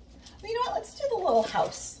 Well, you know what? Let's do the little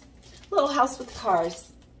house. Little house with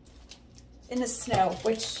cars in the snow,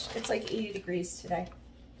 which it's like 80 degrees today.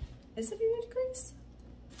 Is it 80 degrees?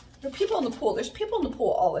 There are people in the pool. There's people in the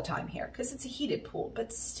pool all the time here because it's a heated pool,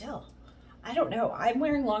 but still, I don't know. I'm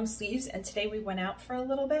wearing long sleeves, and today we went out for a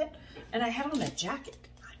little bit, and I had on a jacket.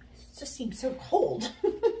 It just seems so cold.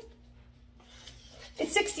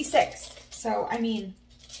 It's 66, so I mean,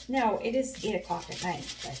 no, it is 8 o'clock at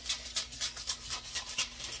night, but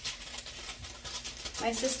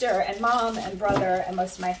my sister and mom and brother and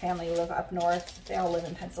most of my family live up north. They all live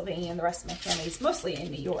in Pennsylvania, and the rest of my family is mostly in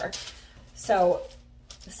New York. So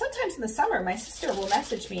sometimes in the summer, my sister will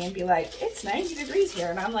message me and be like, it's 90 degrees here,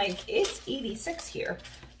 and I'm like, it's 86 here.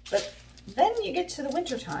 But then you get to the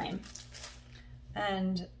winter time,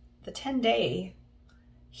 and the 10-day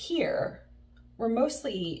here, we're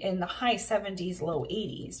mostly in the high 70s, low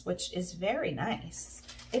 80s, which is very nice.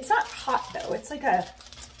 It's not hot though. It's like a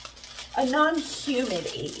non-humid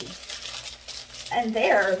 80. And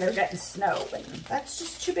they're getting snow, and that's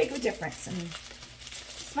just too big of a difference. And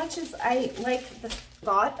as much as I like the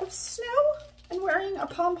thought of snow and wearing a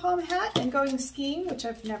pom-pom hat and going skiing, which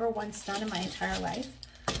I've never once done in my entire life,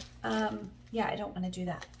 yeah, I don't want to do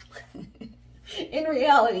that. In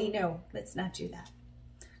reality, no, let's not do that.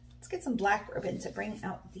 Let's get some black ribbon to bring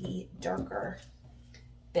out the darker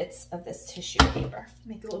bits of this tissue paper.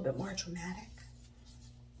 Make it a little bit more dramatic.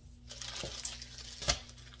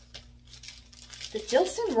 The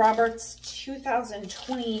Dilson Roberts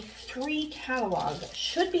 2023 catalog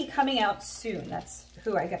should be coming out soon. That's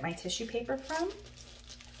who I get my tissue paper from.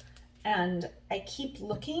 And I keep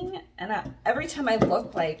looking, and every time I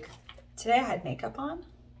look, like today I had makeup on,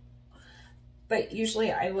 but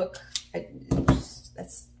usually I look,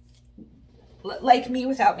 that's like me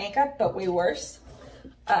without makeup, but way worse.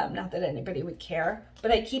 Not that anybody would care, but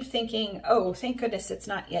I keep thinking, oh, thank goodness it's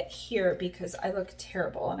not yet here because I look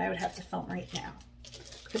terrible and I would have to film right now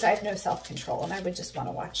because I have no self-control and I would just want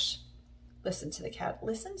to listen to the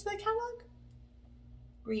catalog?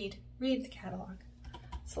 Read the catalog.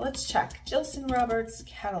 So let's check. Dilson Roberts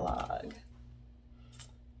catalog.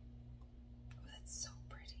 Oh, that's so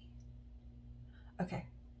pretty. Okay.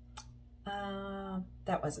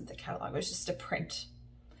 That wasn't the catalog. It was just a print.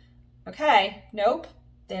 Okay. Nope.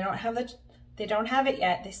 They don't have it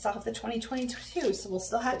yet. They still have the 2022, so we'll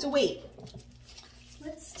still have to wait.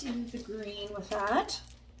 Let's do the green with that.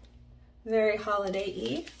 Very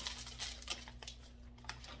holiday-y.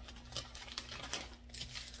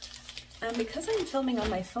 And because I'm filming on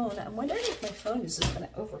my phone, I'm wondering if my phone is just going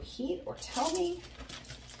to overheat or tell me.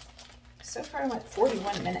 So far I'm at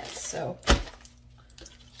 41 minutes, so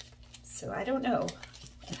I don't know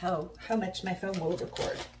how much my phone will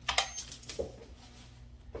record.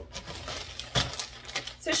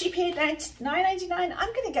 So she paid $9.99.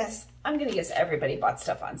 I'm gonna guess everybody bought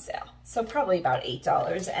stuff on sale. So probably about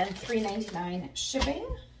 $8 and $3.99 shipping.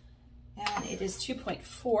 And it is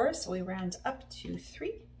 2.4, so we round up to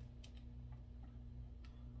 3.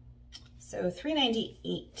 So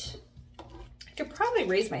 $3.98. I could probably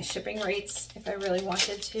raise my shipping rates if I really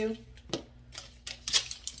wanted to.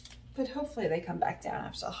 But hopefully they come back down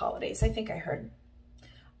after the holidays. I think I heard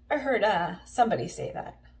somebody say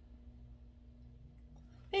that.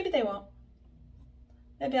 Maybe they won't.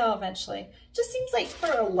 Maybe I'll eventually. Just seems like for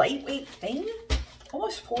a lightweight thing,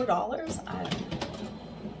 almost $4. I don't know.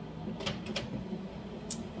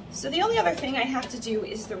 So the only other thing I have to do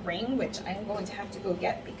is the ring, which I'm going to have to go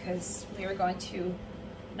get because we were going to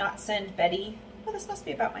not send Betty. Oh, this must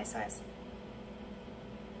be about my size.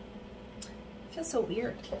 It feels so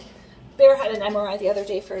weird. Bear had an MRI the other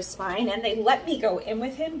day for his spine, and they let me go in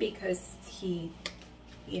with him because he,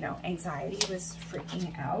 anxiety was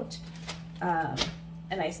freaking out. And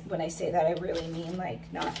when I say that, I really mean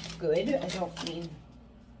like not good.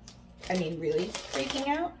 I mean really freaking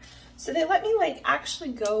out. So they let me like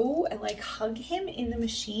actually go and like hug him in the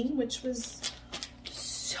machine, which was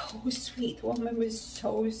so sweet. The woman was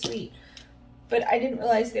so sweet, but I didn't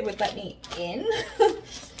realize they would let me in.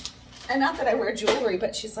 And not that I wear jewelry,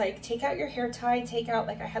 but she's like, take out your hair tie, take out,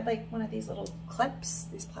 like I had like one of these little clips,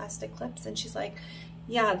 these plastic clips. And she's like,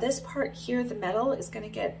 yeah, this part here, the metal is going to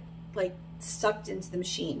get like sucked into the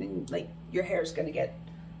machine and like your hair is going to get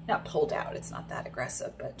not pulled out. It's not that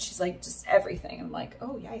aggressive, but she's like, just everything. I'm like,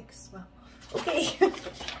 oh, yikes. Well, okay.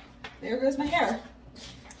 There goes my hair.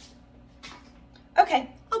 Okay,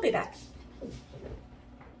 I'll be back.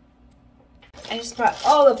 I just bought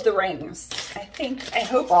all of the rings. I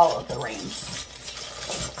hope all of the rings.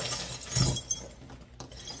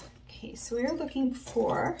 Okay, so we're looking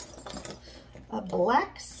for a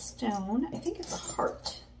black stone. I think it's a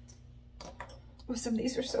heart. Oh, some of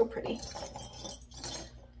these are so pretty.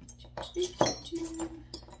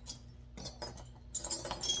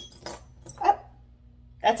 Oh,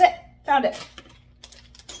 that's it. Found it.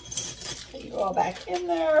 Put you all back in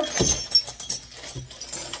there.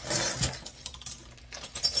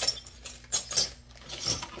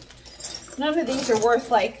 None of these are worth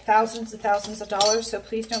like thousands of dollars, so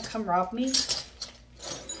please don't come rob me.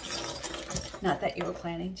 Not that you were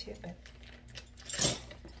planning to, but.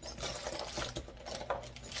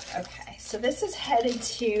 Okay, so this is headed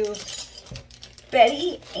to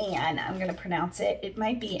Betty Ann. I'm going to pronounce it. It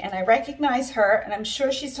might be, and I recognize her, and I'm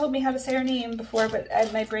sure she's told me how to say her name before, but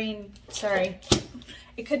my brain, sorry.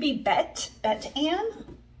 It could be Bet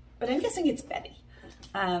Ann, but I'm guessing it's Betty.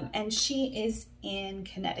 And she is in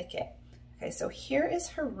Connecticut. Okay, so here is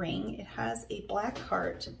her ring. It has a black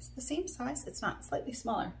heart. It's the same size. It's not, slightly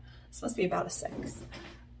smaller. This must be about a 6.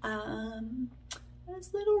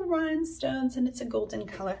 There's little rhinestones and it's a golden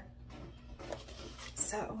color.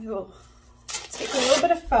 So we will take a little bit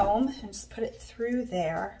of foam and just put it through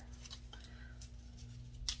there.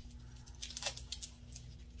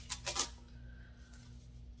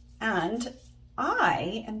 And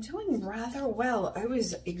I am doing rather well. I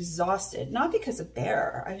was exhausted, not because of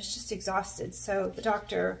Bear. I was just exhausted. So the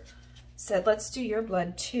doctor said, let's do your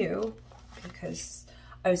blood too, because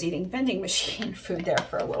I was eating vending machine food there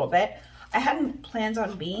for a little bit. I hadn't planned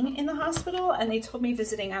on being in the hospital, and they told me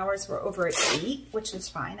visiting hours were over at 8, which is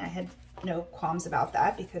fine. I had no qualms about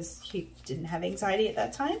that because he didn't have anxiety at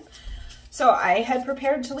that time. So I had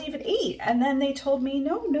prepared to leave at 8, and then they told me,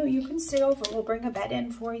 no, you can stay over. We'll bring a bed in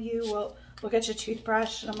for you. We'll get your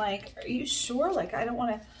toothbrush. And I'm like, are you sure? Like, I don't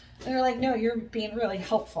want to. And they're like, no, you're being really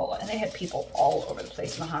helpful. And they had people all over the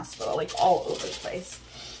place in the hospital, like all over the place.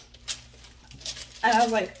 And I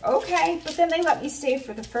was like, okay. But then they let me stay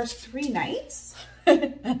for the first 3 nights.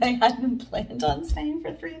 And I hadn't planned on staying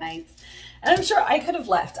for 3 nights. And I'm sure I could have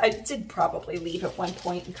left. I did probably leave at one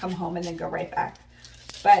point and come home and then go right back.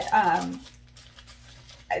 But,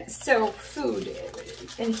 so food,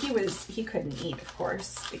 and he couldn't eat, of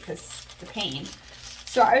course, because the pain.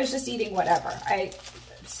 So I was just eating whatever. I'm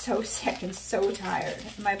so sick and so tired.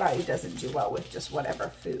 My body doesn't do well with just whatever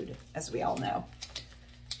food, as we all know.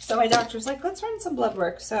 So my doctor was like, let's run some blood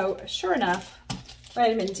work. So sure enough,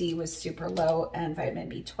 vitamin D was super low, and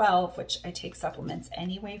vitamin B12, which I take supplements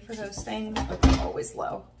anyway for those things, but they're always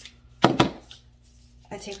low.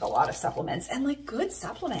 I take a lot of supplements, and like good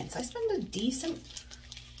supplements. I spend a decent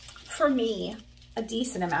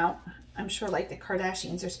amount. I'm sure like the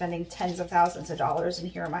Kardashians are spending tens of thousands of dollars, and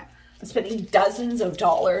here am I. I'm spending dozens of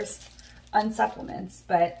dollars on supplements.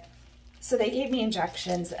 But so they gave me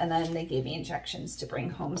injections, and then they gave me injections to bring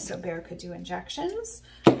home so Bear could do injections.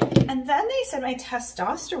 And then they said my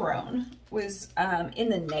testosterone was in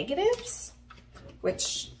the negatives,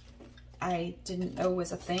 which I didn't know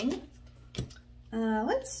was a thing.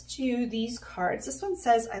 Let's do these cards. This one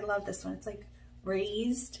says, I love this one. It's like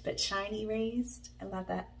raised, but shiny raised. I love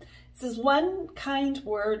that. It says, one kind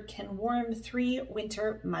word can warm 3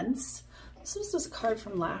 winter months. This was a card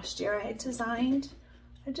from last year I designed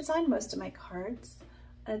most of my cards.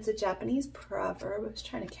 And it's a Japanese proverb. I was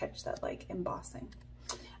trying to catch that like embossing.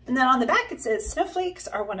 And then on the back it says, snowflakes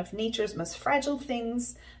are one of nature's most fragile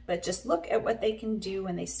things, but just look at what they can do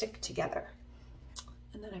when they stick together.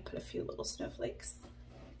 And then I put a few little snowflakes.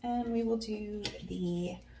 And we will do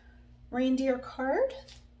the reindeer card.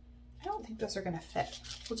 I don't think those are going to fit.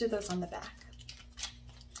 We'll do those on the back.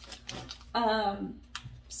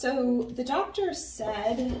 So the doctor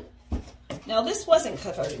said, now this wasn't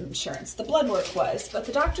covered in insurance. The blood work was, but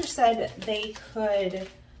the doctor said they could,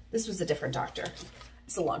 this was a different doctor.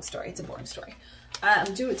 It's a long story. It's a boring story.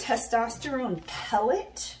 Do a testosterone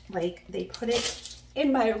pellet. Like they put it in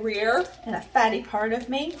my rear, in a fatty part of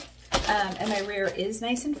me, and my rear is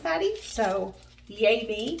nice and fatty, so yay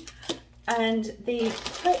me. And they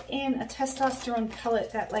put in a testosterone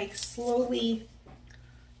pellet that like slowly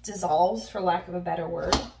dissolves, for lack of a better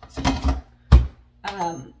word,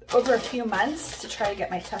 over a few months to try to get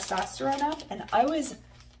my testosterone up. And I was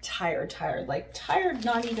tired, like tired,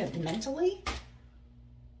 not even mentally.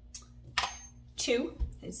 2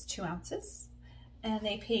 is 2 ounces. And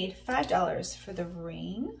they paid $5 for the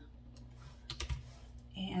ring,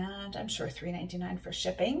 and I'm sure $3.99 for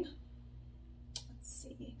shipping. Let's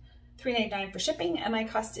see, $3.99 for shipping, and my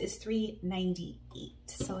cost is $3.98.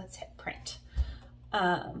 So let's hit print.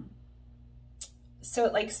 So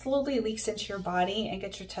it like slowly leaks into your body and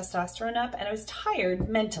gets your testosterone up. And I was tired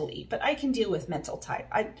mentally, but I can deal with mental tired.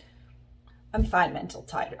 I'm fine mental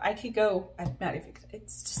tired. I could go, I'm not even, it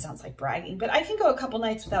just sounds like bragging, but I can go a couple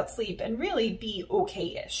nights without sleep and really be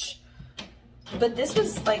okay-ish. But this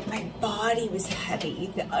was like, my body was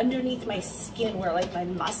heavy. The underneath my skin where like my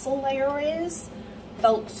muscle layer is,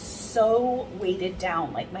 felt so weighted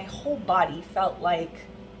down. Like my whole body felt like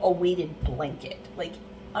a weighted blanket, like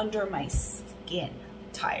under my skin,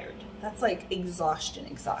 tired. That's like exhaustion.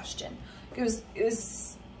 It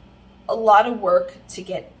was a lot of work to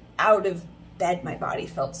get out of bed. My body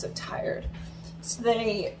felt so tired. So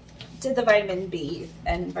they did the vitamin B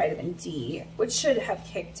and vitamin D, which should have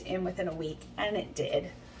kicked in within a week, and it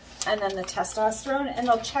did. And then the testosterone, and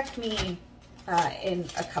they'll check me in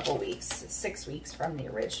a couple weeks, 6 weeks from the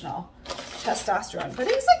original testosterone. But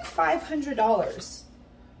it was like $500,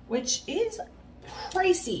 which is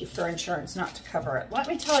pricey for insurance not to cover it, let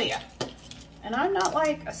me tell you. And I'm not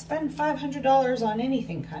like a spend $500 on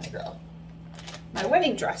anything kind of girl. My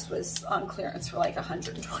wedding dress was on clearance for like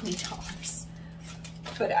 $120.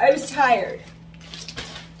 But I was tired.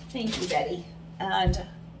 Thank you, Betty. And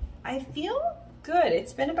I feel good.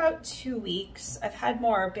 It's been about 2 weeks. I've had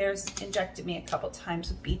more. Bear's injected me a couple times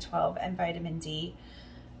with B12 and vitamin D.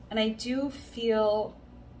 And I do feel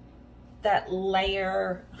that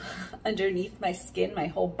layer underneath my skin, my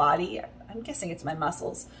whole body. I'm guessing it's my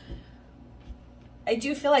muscles. I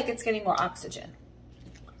do feel like it's getting more oxygen.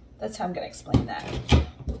 That's how I'm going to explain that.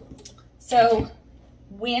 So,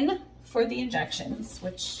 win for the injections,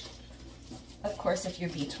 which, of course, if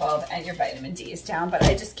your B12 and your vitamin D is down, but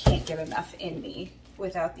I just can't get enough in me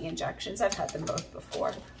without the injections. I've had them both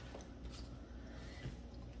before.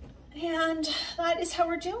 And that is how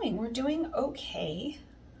we're doing. We're doing okay.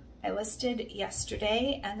 I listed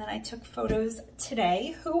yesterday and then I took photos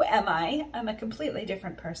today. Who am I? I'm a completely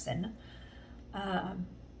different person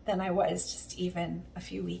than I was just even a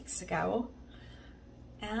few weeks ago.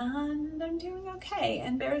 And I'm doing okay.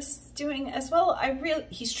 And Bear's doing as well.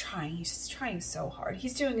 He's trying so hard.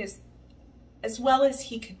 He's doing as well as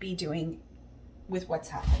he could be doing with what's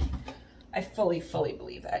happening. I fully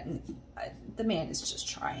believe that. And the man is just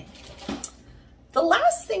trying. The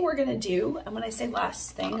last thing we're gonna do, and when I say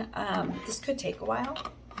last thing, this could take a while,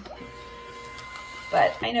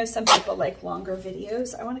 but I know some people like longer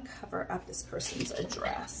videos. I wanna cover up this person's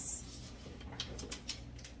address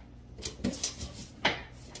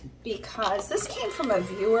because this came from a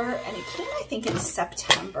viewer and it came, I think, in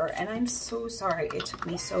September, and I'm so sorry it took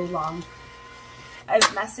me so long. I've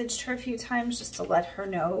messaged her a few times just to let her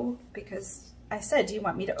know because I said, do you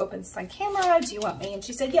want me to open this on camera? Do you want me? And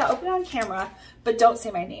she said, yeah, open it on camera, but don't say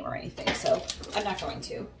my name or anything. So I'm not going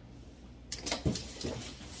to.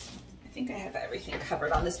 I think I have everything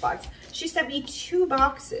covered on this box. She sent me 2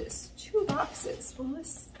 boxes. 2 boxes. Well, I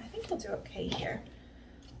think we'll do okay here.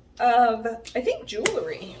 Of, I think,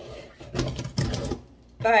 jewelry.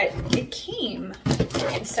 But it came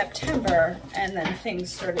in September and then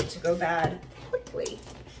things started to go bad quickly.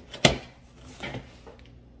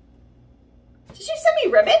 Did you send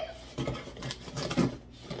me ribbon?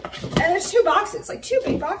 And there's 2 boxes, like 2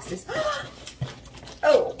 big boxes.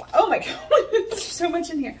 Oh my God, there's so much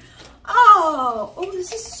in here. Oh,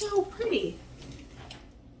 this is so pretty.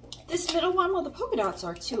 This middle one where the polka dots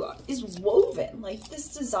are too is woven. Like this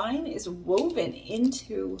design is woven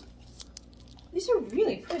into, these are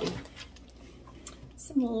really pretty.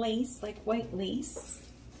 Some lace, like white lace.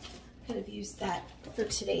 Could have used that for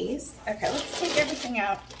today's. Okay, let's take everything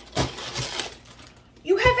out.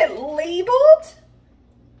 You have it labeled?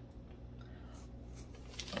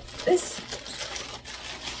 This,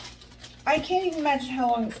 I can't even imagine how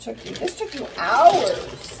long this took you. This took you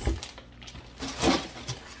hours.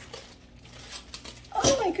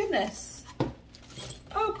 Oh my goodness.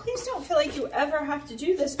 Oh, please don't feel like you ever have to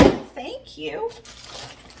do this, but thank you.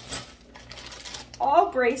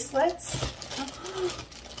 All bracelets.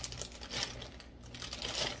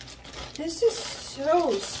 This is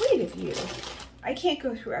so sweet of you. I can't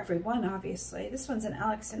go through every one, obviously. This one's an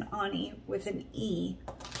Alex and Ani with an E.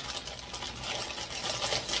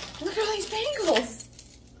 Look at all these bangles.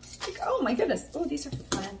 Like, oh my goodness. Oh, these are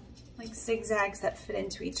fun. Like zigzags that fit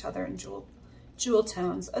into each other in jewel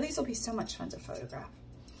tones. Oh, these will be so much fun to photograph.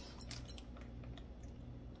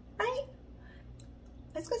 Right?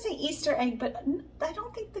 I was gonna say Easter egg, but I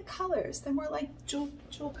don't think the colors. They're more like jewel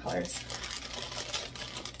colors.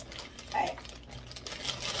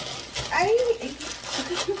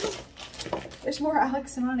 There's more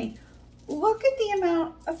Alex and Ani. Look at the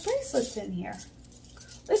amount of bracelets in here.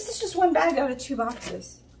 This is just one bag out of 2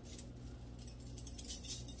 boxes.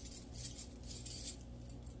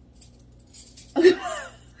 I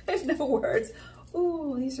have no words.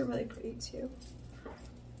 Ooh, these are really pretty too.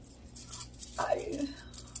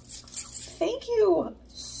 Thank you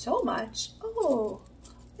so much. Oh,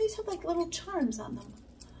 these have like little charms on them.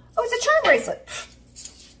 Oh, it's a charm bracelet.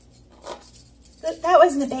 That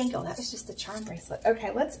wasn't a bangle, that was just a charm bracelet. Okay,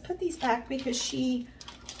 let's put these back because she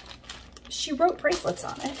wrote bracelets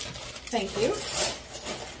on it. Thank you.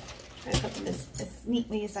 Try to put them as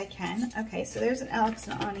neatly as I can. Okay, so there's an Alex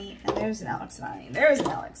and Ani, and there's an Alex and Ani, and there's an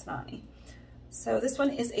Alex and Ani. So this one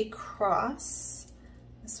is a cross.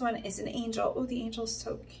 This one is an angel. Oh, the angel's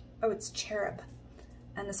so cute. Oh, it's cherub.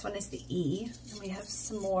 And this one is the E. And we have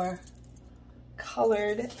some more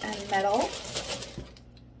colored and metal.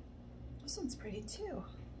 This one's pretty too.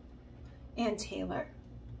 And Taylor.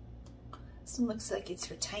 This one looks like it's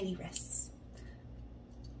for tiny wrists.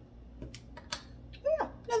 Oh yeah,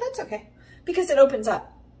 no, that's okay. Because it opens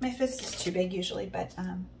up. My fist is too big usually, but,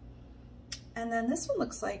 and then this one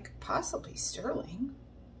looks like possibly sterling.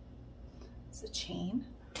 It's a chain.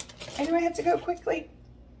 I know I have to go quickly.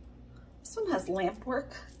 This one has lamp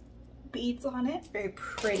work beads on it. Very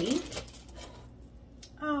pretty.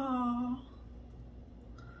 Oh.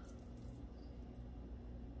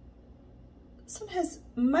 This one has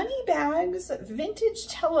money bags, vintage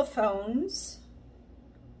telephones,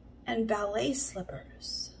 and ballet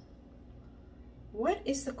slippers. What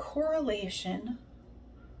is the correlation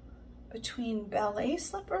between ballet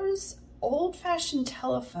slippers, old-fashioned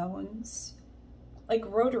telephones, like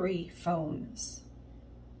rotary phones,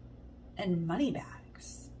 and money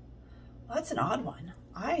bags? Well, that's an odd one.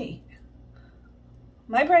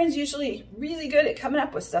 My brain's usually really good at coming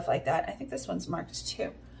up with stuff like that. I think this one's marked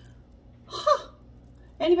too. Huh.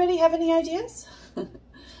 Anybody have any ideas?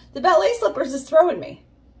 The ballet slippers is throwing me.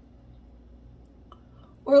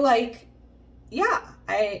 Or like, yeah,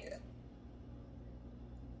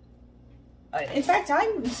 in fact,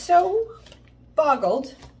 I'm so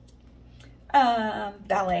boggled.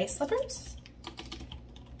 Ballet slippers,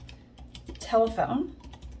 telephone,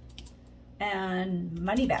 and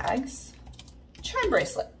money bags, charm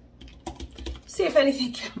bracelet. See if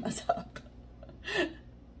anything comes up.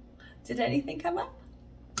 Did anything come up?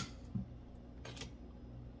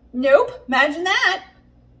 Nope, imagine that.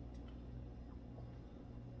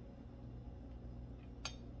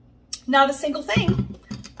 Not a single thing.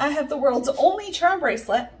 I have the world's only charm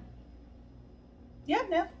bracelet. Yeah,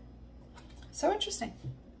 no. So interesting.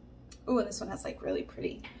 Ooh, and this one has like really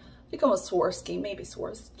pretty, I think almost Swarovski, maybe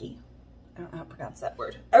Swarovski. I don't know how to pronounce that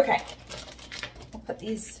word. Okay. We'll put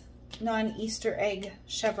these non-Easter egg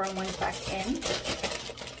chevron ones back in.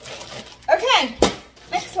 Okay,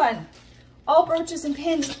 next one. All brooches and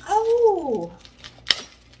pins. Oh,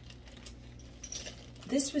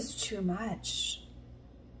 this was too much.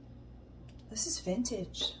 This is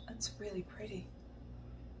vintage. That's really pretty.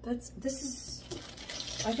 I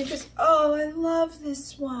think this, oh, I love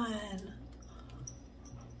this one.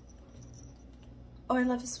 Oh, I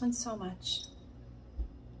love this one so much.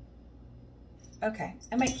 Okay,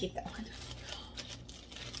 I might keep that one.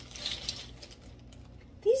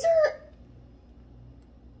 These are,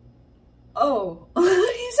 oh,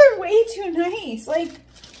 these are way too nice. Like,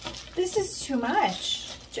 this is too much.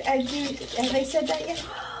 Have I said that yet?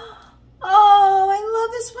 Oh, I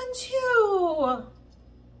love this one too.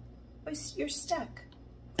 Oh, you're stuck.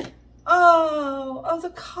 Oh, the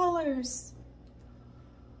colors.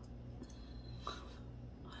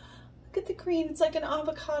 Look at the green. It's like an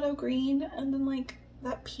avocado green, and then like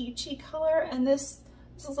that peachy color, and this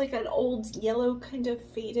is like an old yellow kind of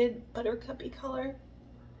faded buttercuppy color.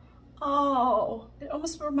 Oh, it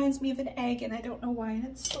almost reminds me of an egg, and I don't know why, and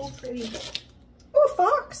it's so pretty. Oh, a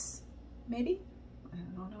fox, maybe? I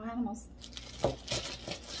don't know animals.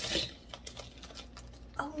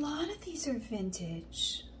 A lot of these are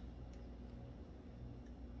vintage.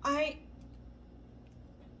 I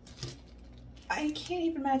can't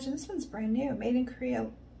even imagine. This one's brand new, made in Korea.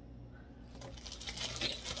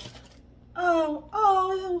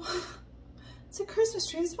 Oh, it's a Christmas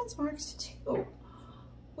tree. This one's marked too,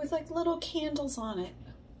 with like little candles on it.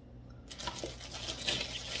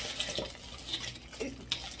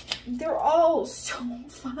 They're all so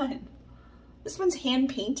fun. This one's hand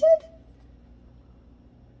painted.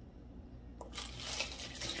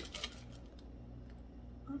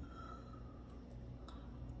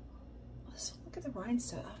 Look at the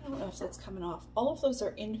rhinestone. I don't know if that's coming off. All of those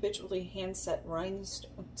are individually hand set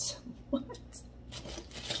rhinestones. What?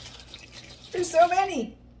 There's so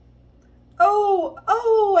many.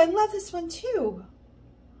 Oh, I love this one too.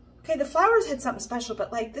 Okay, the flowers had something special, but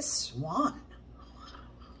like this swan.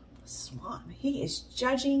 Swan, he is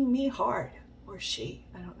judging me hard. Or she,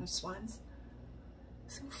 I don't know, swans.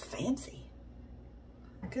 So fancy.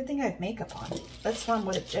 Good thing I have makeup on. That swan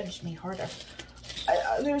would have judged me harder.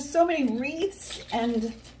 There's so many wreaths,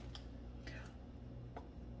 and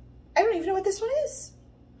I don't even know what this one is.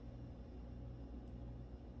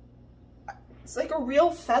 It's like a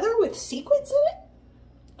real feather with sequins in it.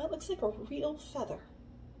 That looks like a real feather.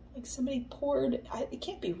 Like somebody poured, it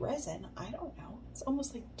can't be resin. I don't know. It's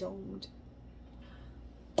almost like domed.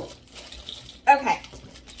 Okay.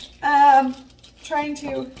 Trying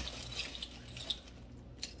to,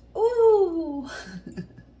 ooh.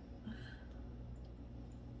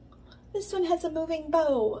 This one has a moving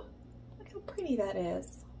bow. Look how pretty that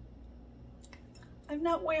is. I'm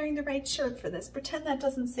not wearing the right shirt for this. Pretend that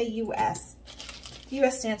doesn't say US.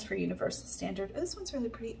 US stands for Universal Standard. Oh, this one's really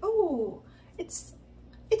pretty. Oh, it's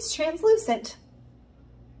translucent.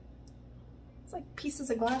 It's like pieces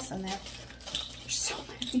of glass in there. There's so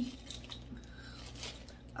many.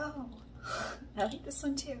 Oh, I like this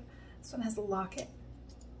one too. This one has a locket.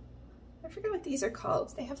 I forget what these are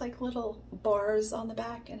called. They have like little bars on the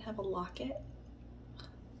back and have a locket.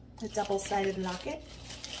 A double-sided locket.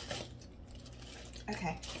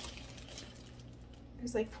 Okay.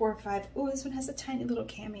 There's like 4 or 5. Oh, this one has a tiny little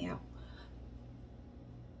cameo.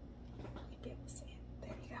 You'll be able to see it.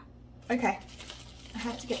 There you go. Okay. I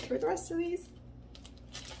have to get through the rest of these.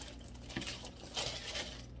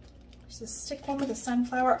 There's a stick one with a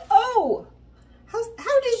sunflower. Oh!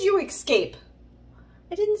 How did you escape?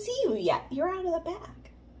 I didn't see you yet. You're out of the bag.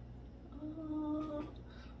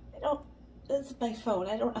 This is my phone.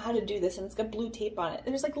 I don't know how to do this, and it's got blue tape on it.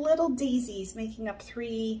 There's like little daisies making up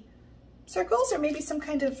 3 circles, or maybe some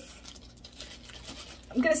kind of,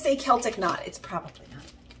 I'm gonna say Celtic knot. It's probably not.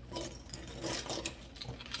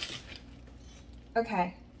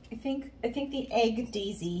 Okay, I think the egg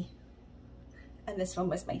daisy, and this one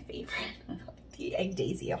was my favorite. I like the egg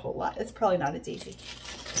daisy a whole lot. It's probably not a daisy.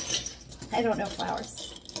 I don't know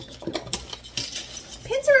flowers.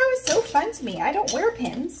 Pins are always so fun to me. I don't wear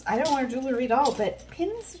pins. I don't wear jewelry at all, but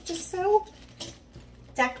pins are just so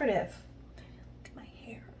decorative. Look at my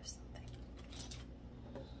hair or something.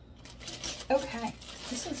 Okay,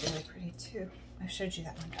 this one's really pretty too. I showed you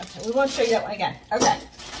that one. Okay, we won't show you that one again. Okay,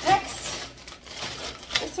 next.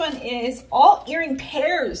 This one is all earring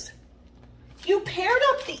pairs. You paired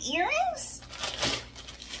up the earrings?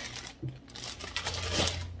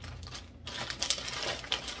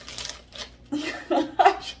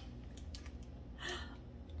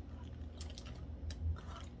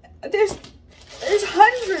 There's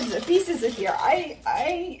hundreds of pieces in here.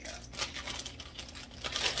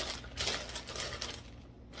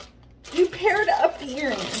 You paired up the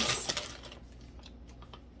earrings.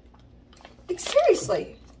 Like,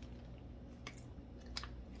 seriously.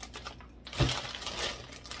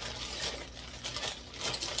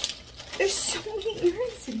 There's so many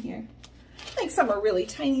earrings in here. Like, some are really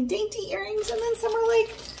tiny, dainty earrings, and then some are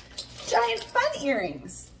like giant fun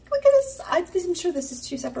earrings. Look at this. I'm sure this is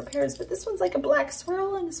two separate pairs, but this one's like a black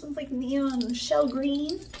swirl, and this one's like neon shell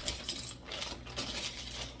green.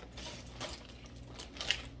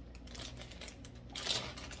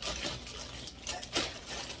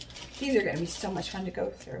 These are going to be so much fun to go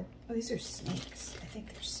through. Oh, these are snakes. I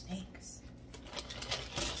think they're snakes.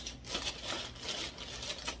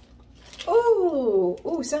 Oh,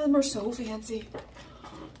 oh, some of them are so fancy.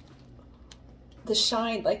 The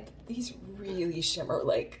shine, like, these really shimmer.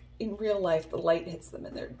 Like, in real life, the light hits them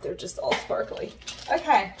and they're just all sparkly.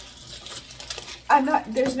 Okay.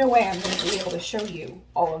 There's no way I'm going to be able to show you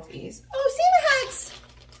all of these. Oh, Santa hats!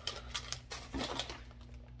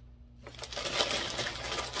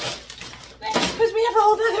 Because we have a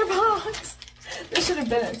whole other box. This should have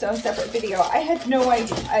been its own separate video. I had no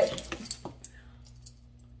idea.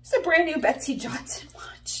 It's a brand new Betsy Johnson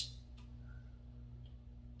watch.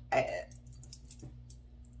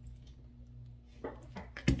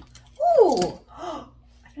 Ooh!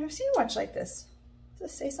 I've never seen a watch like this. Does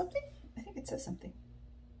this say something? I think it says something.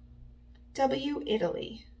 W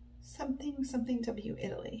Italy. Something, something W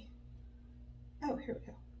Italy. Oh, here we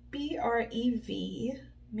go. B-R-E-V.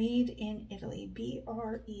 Made in Italy.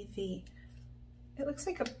 B-R-E-V. It looks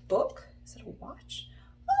like a book. Is it a watch?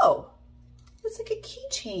 Oh! It's like a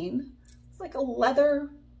keychain. It's like a leather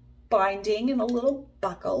binding and a little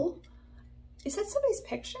buckle. Is that somebody's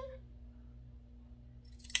picture?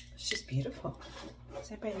 She's beautiful.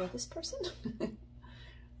 Does anybody know this person?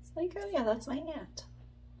 It's like, oh yeah, that's my aunt.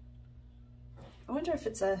 I wonder if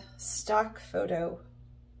it's a stock photo.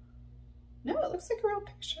 No, it looks like a real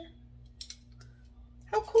picture.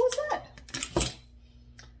 How cool is that?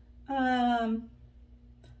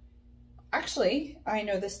 Actually, I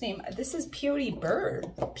know this name. This is Peyote Bird.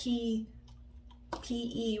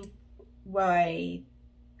 P-E-Y.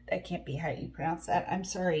 That can't be how you pronounce that. I'm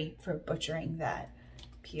sorry for butchering that.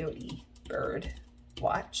 Peyote Bird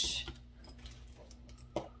watch.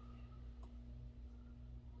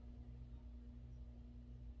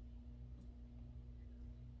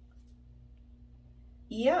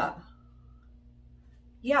 Yeah.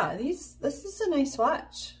 Yeah, this is a nice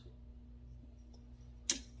watch.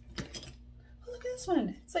 Oh, look at this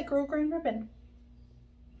one. It's like Girl Green Ribbon.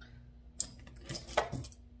 Oh,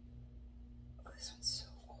 this one's so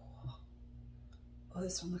cool. Oh,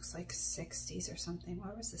 this one looks like 60s or something.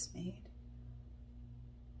 Why was this made?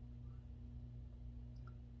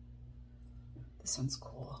 This one's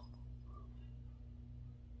cool.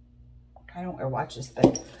 I don't wear watches,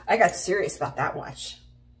 but I got serious about that watch.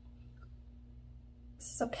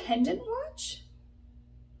 This is a pendant watch?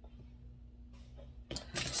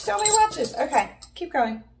 So many watches. Okay, keep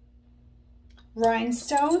going.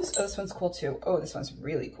 Rhinestones. Oh, this one's cool too. Oh, this one's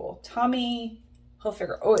really cool. Tommy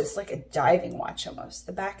Hilfiger. Oh, it's like a diving watch almost.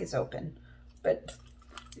 The back is open, but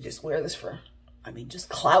you just wear this for, I mean, just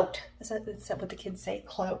clout. Is that what the kids say?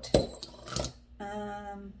 Clout.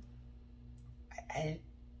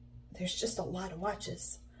 There's just a lot of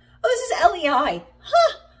watches. Oh, this is LEI.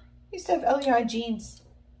 Huh. Used to have LEI jeans.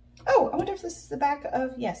 Oh, I wonder if this is the back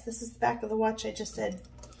of, yes, this is the back of the watch. I just said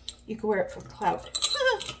you could wear it for clout.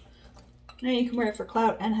 Huh. Now you can wear it for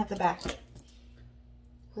clout and have the back.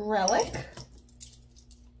 Relic.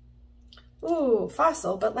 Ooh,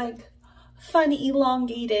 fossil, but like fun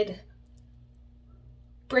elongated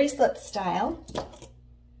bracelet style.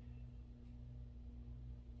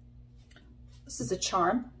 This is a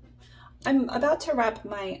charm. I'm about to wrap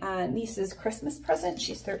my niece's Christmas present.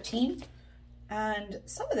 She's 13. And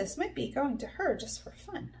some of this might be going to her just for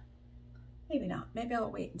fun. Maybe not. Maybe I'll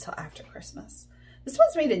wait until after Christmas. This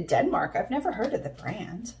one's made in Denmark. I've never heard of the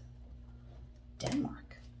brand.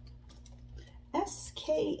 Denmark.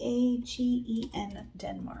 S-K-A-G-E-N,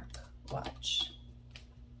 Denmark. Watch.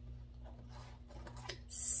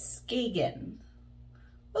 Skagen.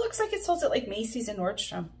 It looks like it sold at like Macy's and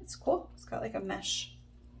Nordstrom. It's cool. It's got like a mesh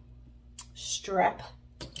strap.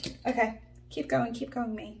 Okay, keep going,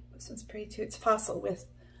 me. This one's pretty too. It's fossil with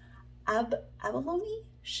abalone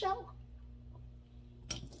shell.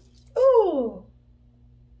 Ooh.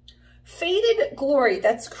 Faded Glory.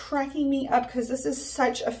 That's cracking me up because this is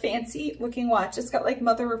such a fancy looking watch. It's got like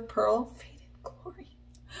mother of pearl. Faded Glory.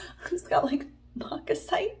 It's got like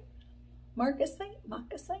marcasite.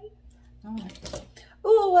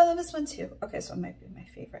 Oh, I love this one too. Okay, so it might be my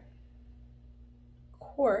favorite.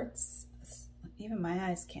 Quartz. Even my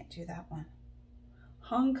eyes can't do that one.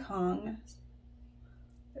 Hong Kong.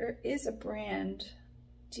 There is a brand.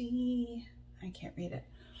 I can't read it.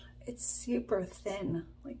 It's super thin,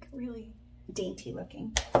 like really dainty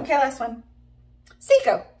looking. Okay, last one.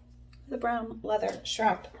 Seiko. The brown leather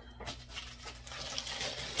strap.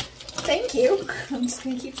 Thank you. I'm just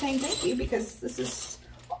going to keep saying thank you because this is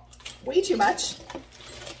way too much.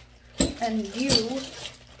 And you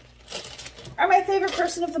are my favorite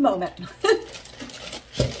person of the moment.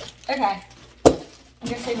 Okay. I'm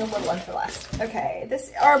going to save a little one for last. Okay.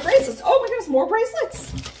 This are bracelets. Oh my goodness, more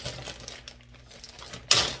bracelets.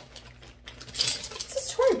 This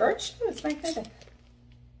is Tory Burch. Oh, it's magnetic.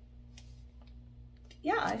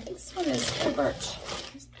 Yeah, I think this one is Tory Burch.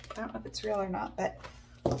 I don't know if it's real or not, but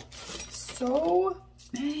so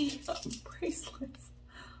many bracelets.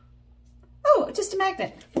 Oh, just a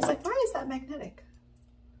magnet. It's like, why is that magnetic?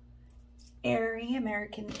 Airy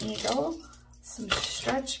American Eagle. Some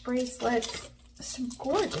stretch bracelets. Some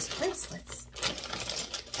gorgeous bracelets.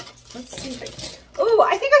 Let's see if I... Oh,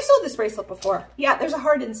 I think I've sold this bracelet before. Yeah, there's a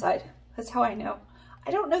heart inside. That's how I know. I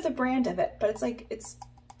don't know the brand of it, but it's like, it's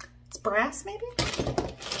brass maybe?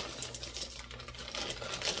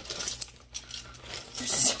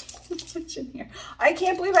 There's so much in here. I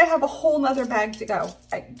can't believe I have a whole nother bag to go.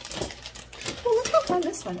 Oh, look how fun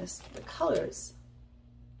this one is. The colors.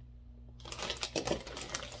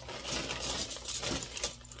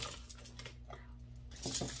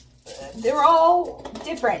 They're all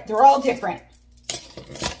different. They're all different.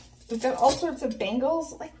 We've got all sorts of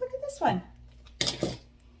bangles. Like, look at this one.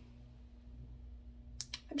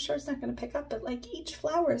 I'm sure it's not going to pick up, but like each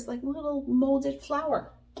flower is like a little molded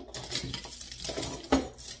flower.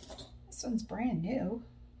 This one's brand new.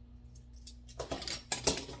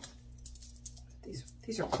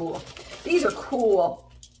 These are cool. These are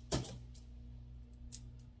cool.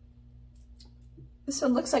 This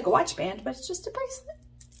one looks like a watch band, but it's just a bracelet.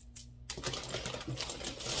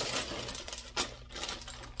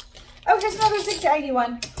 Oh, here's another zigzaggy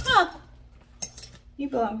one. Huh. You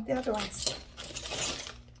belong with the other ones.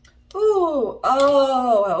 Ooh.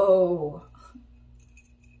 Oh.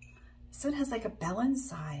 This one has like a bell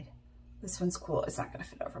inside. This one's cool. It's not going to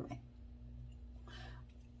fit over me.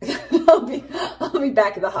 I'll be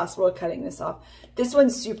back at the hospital cutting this off. This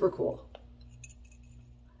one's super cool.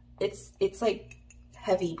 It's like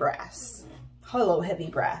heavy brass. Hollow heavy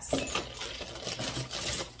brass.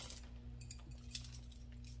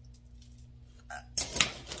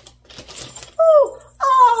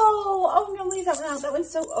 I'm gonna leave that one out. That one's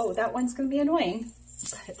so, oh, that one's gonna be annoying.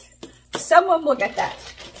 But someone will get that.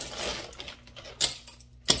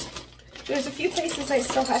 There's a few places I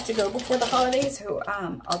still have to go before the holidays, so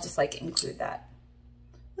I'll just like include that.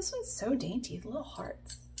 This one's so dainty, little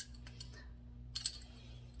hearts.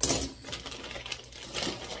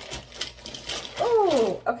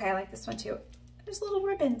 Oh, okay, I like this one too. There's little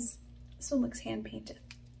ribbons. This one looks hand painted.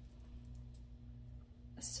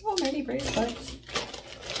 So many bracelets.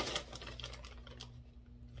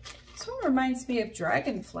 This one reminds me of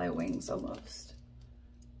dragonfly wings almost.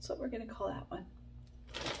 That's what we're gonna call that one.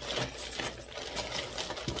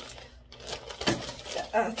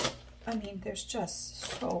 I mean, there's just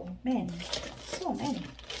so many, so many.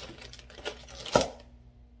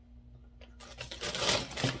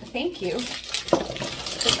 Thank you.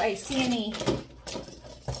 If I see any,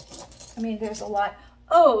 I mean, there's a lot.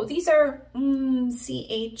 Oh, these are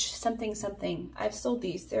CH something something. I've sold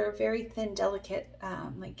these. They're very thin, delicate,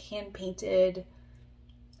 like hand painted.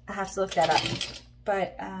 I have to look that up.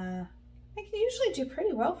 But I can usually do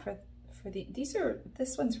pretty well for these are,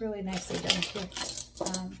 this one's really nicely done too.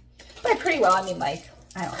 By pretty well, I mean like,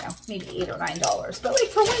 I don't know, maybe $8 or $9. But like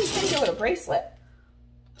for one singular bracelet,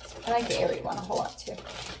 I like the airy one a whole lot too.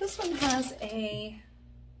 This one has a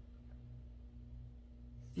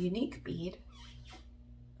unique bead,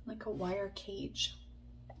 like a wire cage.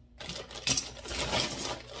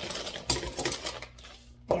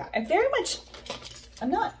 Yeah,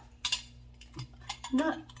 I'm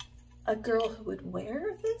not a girl who would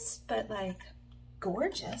wear this, but like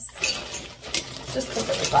gorgeous. Just because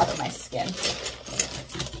it would bother my skin.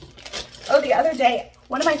 Oh, the other day,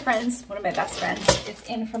 one of my best friends is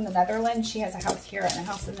in from the Netherlands. She has a house here and a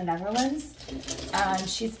house in the Netherlands.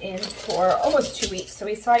 She's in for almost 2 weeks. So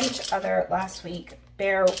we saw each other last week.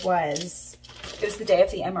 It was the day of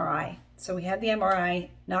the MRI. So we had the MRI,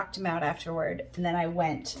 knocked him out afterward, and then I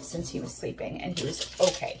went since he was sleeping, and he was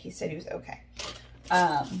okay. He said he was okay.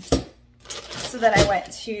 So then I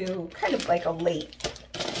went to kind of like a late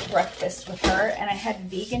breakfast with her, and I had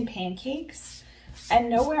vegan pancakes, and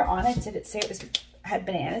nowhere on it did it say it had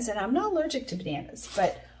bananas, and I'm not allergic to bananas,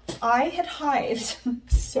 but I had hived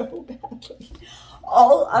so badly.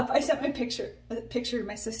 All up, I sent a picture to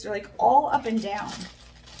my sister, like all up and down.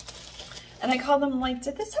 And I called them, like,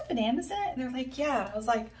 did this have bananas in it? And they're like, yeah. And I was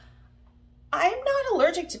like, I'm not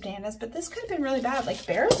allergic to bananas, but this could have been really bad. Like,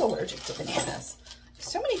 Bear's allergic to bananas.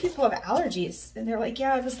 So many people have allergies. And they're like,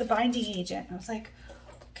 yeah, it was the binding agent. And I was like,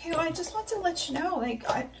 okay, well, I just want to let you know, like,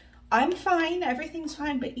 I'm fine. Everything's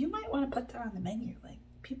fine. But you might want to put that on the menu. Like,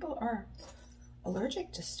 people are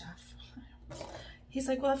allergic to stuff. He's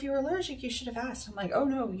like, well, if you were allergic, you should have asked. I'm like, oh,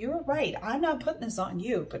 no, you're right. I'm not putting this on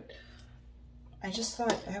you, but I just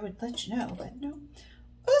thought I would let you know, but no.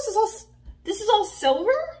 Oh, this is all silver?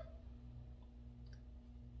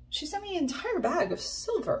 She sent me an entire bag of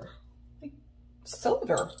silver. Like,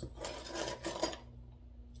 silver.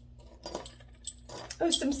 Oh,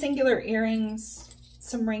 some singular earrings,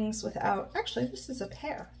 some rings without. Actually, this is a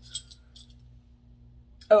pair.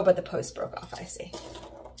 Oh, but the post broke off, I see.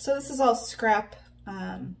 So this is all scrap.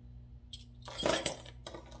 I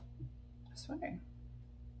was wondering.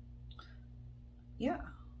 Yeah,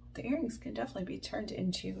 the earrings can definitely be turned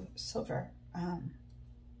into silver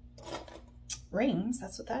rings.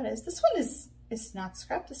 That's what that is. This one is not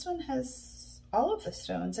scrap. This one has all of the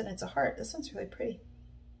stones and it's a heart. This one's really pretty.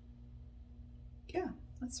 Yeah,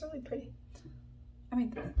 that's really pretty. I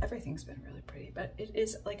mean, everything's been really pretty, but it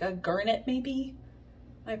is like a garnet maybe.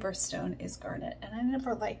 My birthstone is garnet and I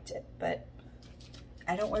never liked it, but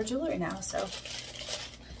I don't wear jewelry now, so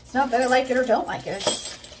it's not that I like it or don't like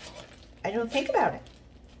it. I don't think about it.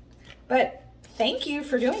 But thank you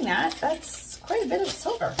for doing that. That's quite a bit of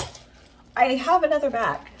silver. I have another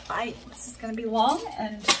bag. This is going to be long,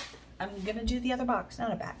 and I'm going to do the other box,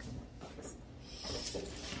 not a bag.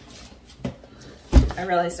 I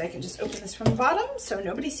realized I can just open this from the bottom so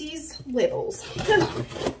nobody sees labels.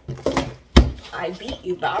 I beat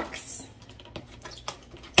you, box.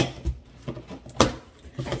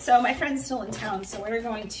 So my friend's still in town, so we're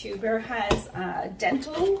going to, Bear has a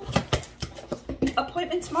dental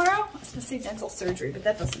appointment tomorrow. I was going to say dental surgery, but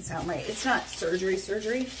that doesn't sound right. It's not surgery.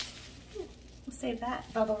 We'll save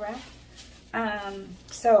that, bubble wrap.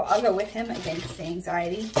 So I'll go with him again because the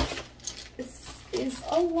anxiety. This is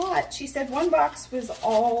a lot. She said one box was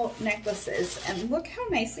all necklaces, and look how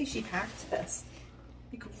nicely she packed this.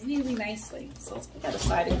 Like really nicely. So let's put that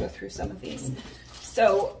aside and go through some of these.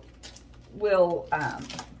 So we'll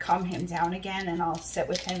calm him down again, and I'll sit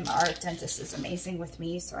with him. Our dentist is amazing with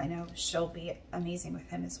me, so I know she'll be amazing with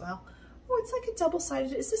him as well. Oh, it's like a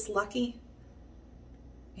double-sided. Is this Lucky?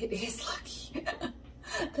 It is Lucky.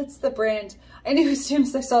 That's the brand. I knew as soon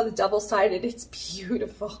as I saw the double-sided. It's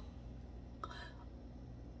beautiful.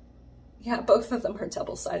 Yeah, both of them are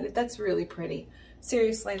double-sided. That's really pretty.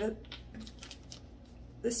 Seriously,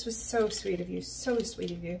 this was so sweet of you. So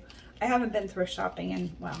sweet of you. I haven't been thrift shopping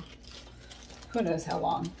in, well, who knows how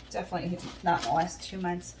long. Definitely not in the last 2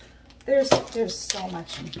 months. There's so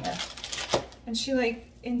much in here. And she like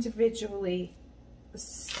individually was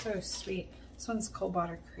so sweet. This one's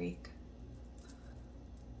Coldwater Creek.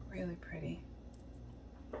 Really pretty.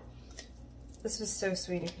 This was so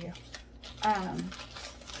sweet of you.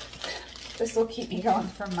 This will keep me going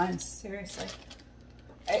for months, seriously.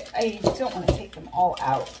 I don't want to take them all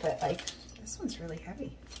out, but like this one's really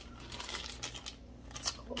heavy.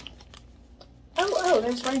 It's cool. Oh,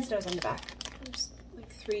 there's rhinestones on the back. There's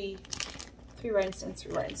like three rhinestones,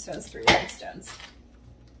 three rhinestones.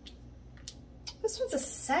 This one's a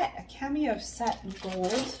set, a cameo set in gold.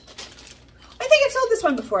 I think I've sold this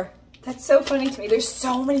one before. That's so funny to me. There's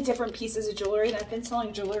so many different pieces of jewelry, and I've been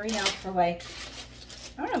selling jewelry now for like,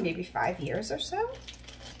 I don't know, maybe 5 years or so.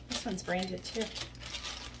 This one's branded too.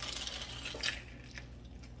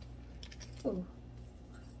 Ooh.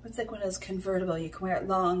 It's like one of those convertible. You can wear it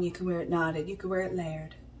long, you can wear it knotted, you can wear it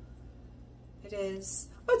layered. It is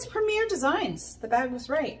Oh, it's Premier Designs. The bag was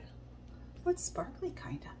right. Oh, it's sparkly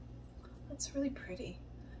kind of. That's really pretty.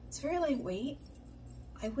 It's very lightweight.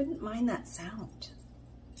 I wouldn't mind that sound.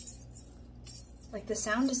 Like the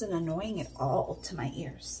sound isn't annoying at all to my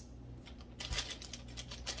ears.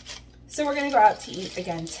 So we're gonna go out to eat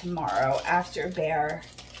again tomorrow after Bear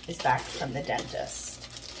is back from the dentist,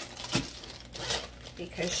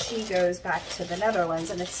 because she goes back to the Netherlands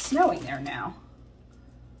and it's snowing there now.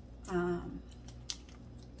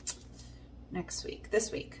 Next week,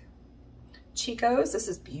 this week. Chico's, this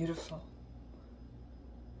is beautiful.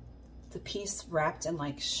 The piece wrapped in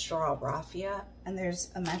like straw raffia, and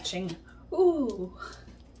there's a matching, ooh.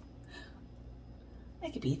 I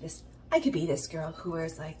could be this girl who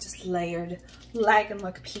wears like just layered lag and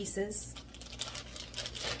look pieces.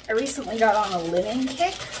 I recently got on a linen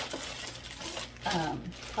kick,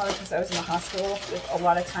 probably because I was in the hospital with a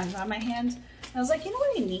lot of time on my hand. And I was like, you know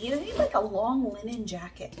what I need? I need like a long linen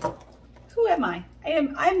jacket. Who am I?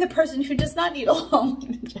 I'm the person who does not need a long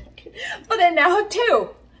linen jacket, but I now have two.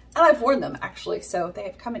 And I've worn them actually, so they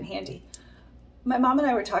have come in handy. My mom and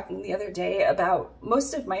I were talking the other day about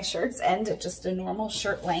most of my shirts end at just a normal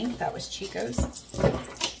shirt length. That was Chico's.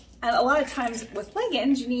 And a lot of times with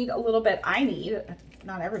leggings, you need a little bit,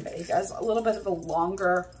 not everybody does, a little bit of a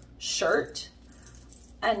longer shirt.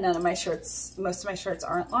 And most of my shirts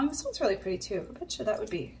aren't long. This one's really pretty too. I bet you that would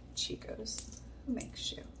be Chico's. Who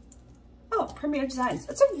makes you? Oh, Premier Designs.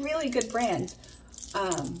 That's a really good brand.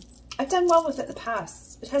 I've done well with it in the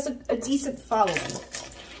past. It has a decent following.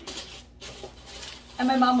 And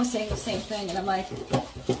my mom was saying the same thing, and I'm like,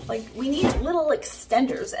 we need little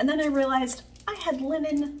extenders. And then I realized I had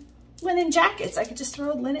linen jackets. I could just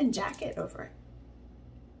throw a linen jacket over it.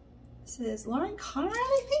 This is Lauren Conrad,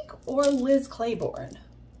 I think, or Liz Claiborne.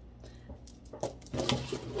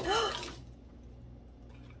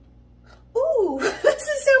 Ooh, this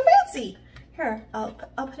is so fancy. Here, I'll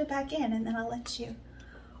put it back in, and then I'll let you.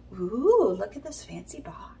 Ooh, look at this fancy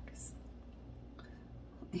box.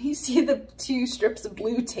 You see the two strips of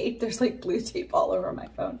blue tape? There's like blue tape all over my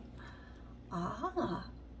phone. Ah,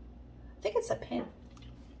 I think it's a pin.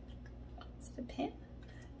 Is it a pin?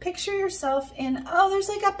 Picture yourself in, oh, there's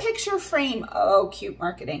like a picture frame. Oh, cute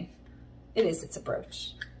marketing. It is, it's a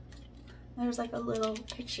brooch. There's like a little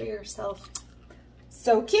picture yourself.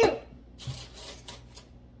 So cute.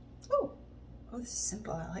 Oh, this is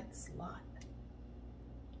simple. I like this a lot.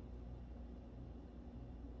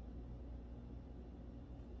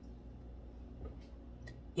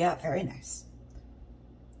 Yeah, very nice.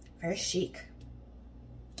 Very chic.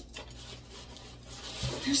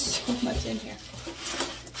 There's so much in here.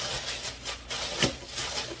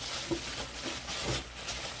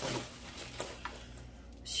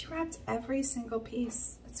 She wrapped every single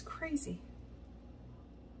piece. It's crazy.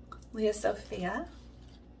 Leah Sophia.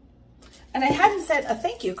 And I hadn't sent a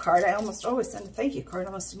thank you card. I almost always send a thank you card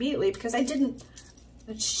almost immediately because I didn't,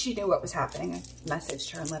 she knew what was happening. I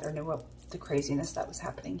messaged her and let her know what the craziness that was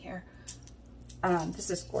happening here. This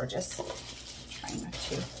is gorgeous. I'm trying not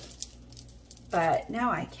to. But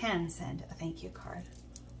now I can send a thank you card.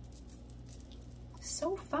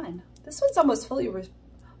 So fun. This one's almost fully, oh,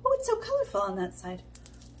 it's so colorful on that side.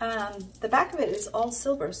 The back of it is all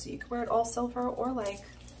silver, so you can wear it all silver or like,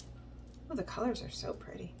 oh, the colors are so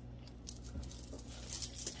pretty.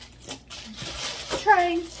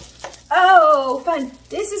 Trying. Oh, fun.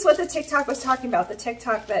 This is what the TikTok was talking about. The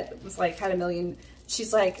TikTok that was like, had a million,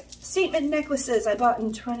 she's like, statement necklaces I bought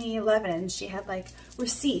in 2011. And she had like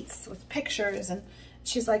receipts with pictures. And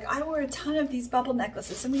she's like, I wore a ton of these bubble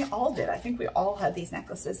necklaces. And we all did. I think we all had these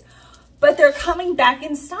necklaces. But they're coming back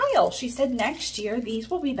in style. She said next year,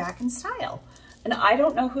 these will be back in style. And I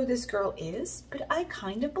don't know who this girl is, but I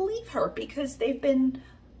kind of believe her because they've been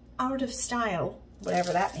out of style,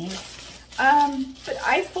 whatever that means. But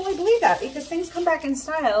I fully believe that because things come back in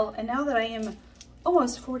style. And now that I am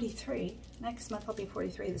almost 43, next month I'll be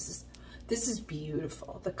 43. This is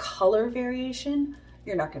beautiful. The color variation,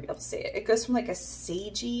 you're not gonna be able to see it. It goes from like a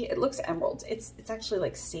sagey, it looks emerald. It's actually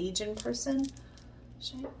like sage in person.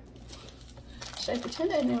 Should I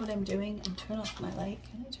pretend I know what I'm doing and turn off my light?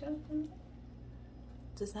 Can I turn off my light?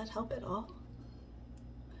 Does that help at all?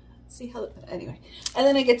 See how, anyway. And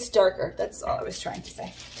then it gets darker. That's all I was trying to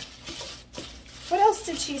say. What else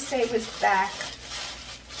did she say was back?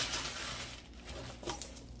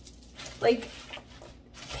 Like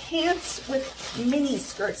pants with mini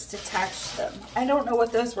skirts to attach them. I don't know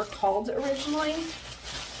what those were called originally.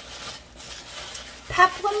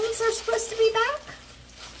 Peplums are supposed to be back,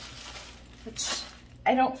 which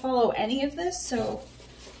I don't follow any of this, so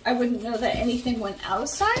I wouldn't know that anything went out of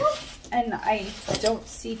style. and I don't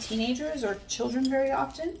see teenagers or children very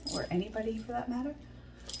often, or anybody for that matter.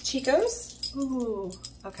 Chicos. Ooh,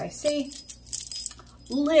 okay, see?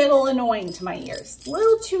 Little annoying to my ears.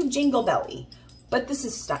 Little too jingle belly, but this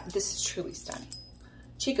is truly stunning.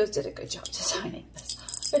 Chico's did a good job designing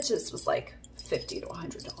this. It just was like $50 to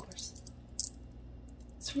 $100.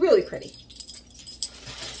 It's really pretty.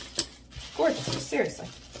 Gorgeous, seriously.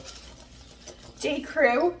 J.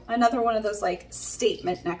 Crew, another one of those like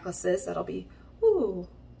statement necklaces that'll be, ooh,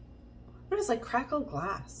 what is like crackled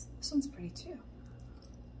glass? This one's pretty too.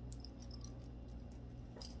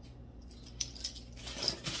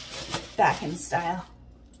 Back in style.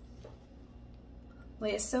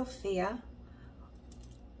 Leia Sophia.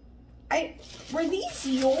 Were these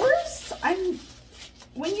yours?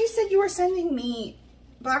 When you said you were sending me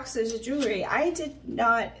boxes of jewelry, I did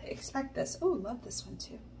not expect this. Oh, love this one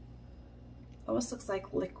too. Almost looks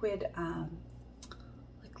like liquid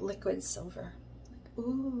silver. Like,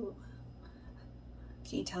 ooh.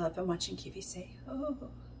 Can you tell I've been watching QVC? Oh.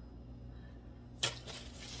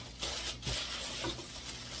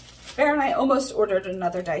 Bear and I almost ordered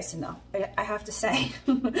another Dyson though. I have to say,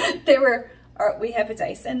 we have a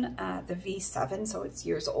Dyson, the V7, so it's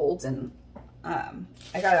years old, and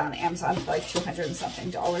I got it on Amazon for like $200 and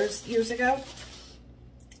something years ago,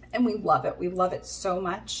 and we love it. We love it so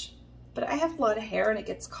much. But I have a lot of hair and it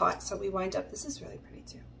gets caught, so we wind up, this is really pretty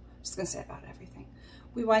too. I'm just gonna say about everything.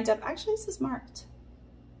 We wind up, actually this is marked.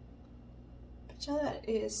 But that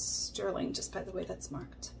is sterling just by the way that's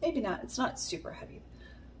marked. Maybe not, it's not super heavy.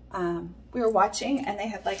 We were watching and they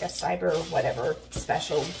had like a cyber whatever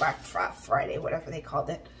special Black Friday, whatever they called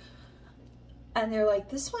it. And they're like,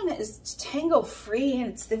 this one is tangle free and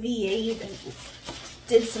it's the V8 and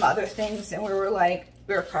did some other things. And we were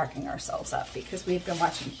cracking ourselves up because we've been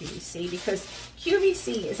watching QVC, because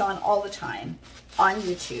QVC is on all the time on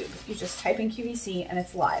YouTube. You just type in QVC and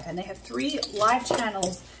it's live, and they have 3 live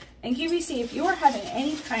channels. And QVC, if you are having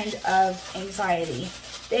any kind of anxiety,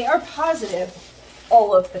 they are positive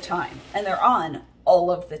all of the time, and they're on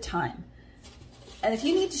all of the time. And if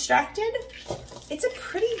you need distracted, it's a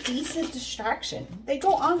pretty decent distraction. They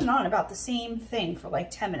go on and on about the same thing for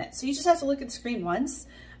like 10 minutes. So you just have to look at the screen once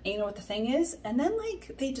and you know what the thing is. And then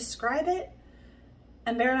like they describe it.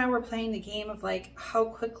 And Bear and I were playing the game of like how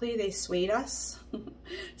quickly they swayed us.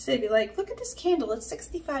 So they'd be like, look at this candle, it's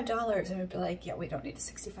 $65. And we'd be like, yeah, we don't need a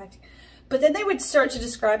 $65. But then they would start to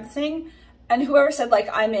describe the thing. And whoever said like,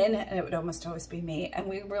 I'm in, and it would almost always be me. And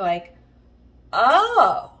we were like,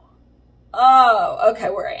 oh, okay,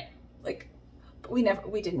 we're in. Like, but we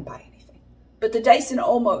didn't buy anything. But the Dyson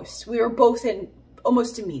we were both in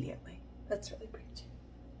almost immediately. That's really pretty too.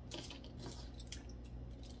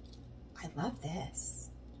 I love this.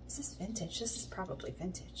 Is this vintage? This is probably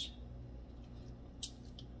vintage.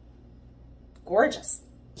 Gorgeous.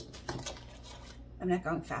 I'm not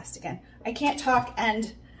going fast again. I can't talk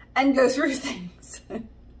and go through things.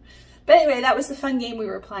 But anyway, that was the fun game we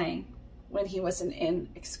were playing when he wasn't in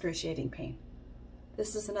excruciating pain.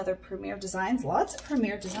 This is another Premier Designs. Lots of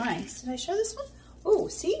Premier Designs. Did I show this one? Oh,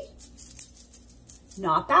 see?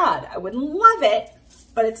 Not bad. I wouldn't love it,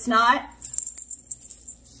 but it's not.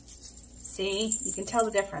 See? You can tell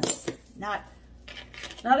the difference. Not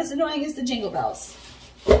as annoying as the Jingle Bells.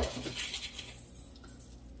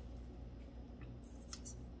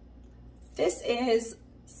 This is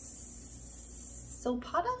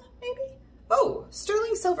Silpata, maybe? Oh,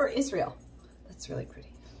 sterling silver Israel. That's really pretty.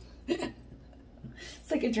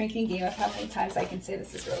 It's like a drinking game of how many times I can say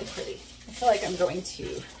this is really pretty. I feel like I'm going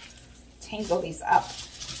to tangle these up.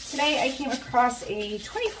 Today I came across a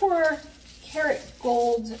 24 karat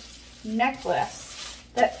gold necklace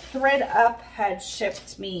that Thread Up had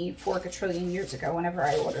shipped me 4 quadrillion years ago whenever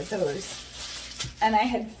I ordered those. And I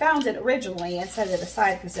had found it originally and set it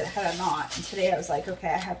aside because it had a knot. And today I was like, okay,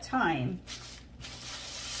 I have time.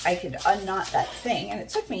 I could unknot that thing. And it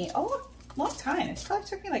took me a long time. It probably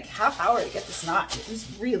took me like half hour to get this knot. It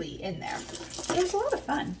was really in there. It was a lot of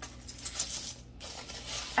fun.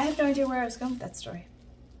 I have no idea where I was going with that story.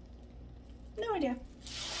 No idea.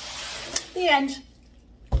 The end.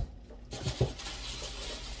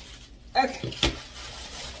 Okay.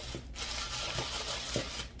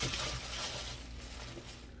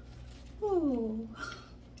 Ooh.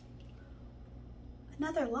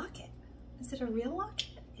 Another locket. Is it a real locket?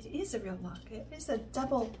 It is a real locket. It is a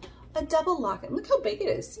double locket. Look how big it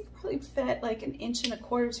is. You can probably fit like 1.25 inches to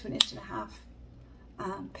 1.5 inches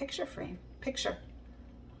picture frame.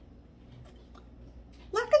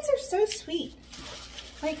 Lockets are so sweet.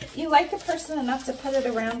 Like, you like the person enough to put it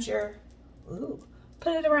around your,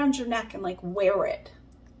 put it around your neck and like wear it.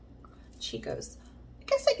 Chico's.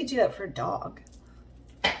 guess I could do that for a dog.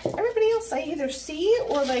 Everybody else I either see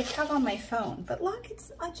or like have on my phone. But look,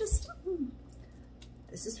 this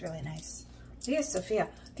is really nice. Yes, Sophia.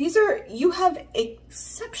 These are, you have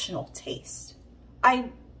exceptional taste.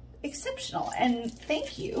 Exceptional, and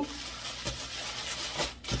thank you.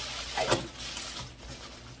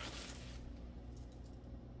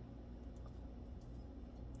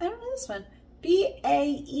 I don't know this one.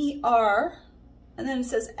 B-A-E-R, and then it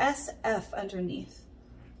says S-F underneath.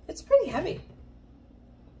 It's pretty heavy.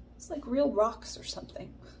 It's like real rocks or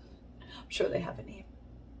something. I'm sure they have a name.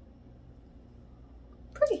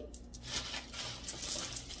 Pretty.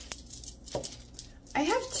 I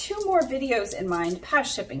have 2 more videos in mind,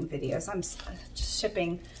 past shipping videos. I'm just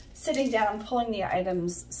shipping, sitting down, pulling the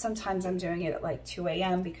items. Sometimes I'm doing it at like 2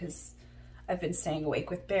 a.m. because I've been staying awake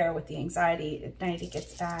with Bear with the anxiety. At night it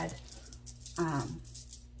gets bad.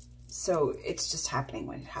 So it's just happening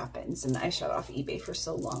when it happens. And I shut off eBay for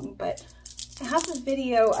so long, but I have a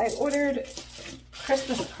video. I ordered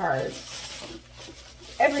Christmas cards.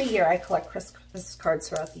 Every year I collect Christmas cards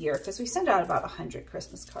throughout the year because we send out about 100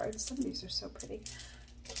 Christmas cards. Some of these are so pretty.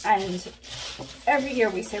 And every year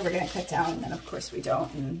we say we're going to cut down, and then of course we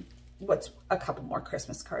don't. And what's a couple more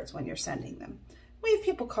Christmas cards when you're sending them? We have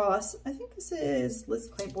people call us. I think this is Liz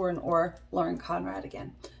Claiborne or Lauren Conrad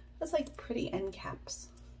again. That's like pretty end caps.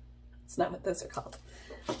 It's not what those are called.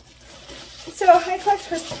 So I collect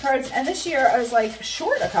Christmas cards, and this year I was like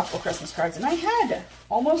short a couple Christmas cards, and I had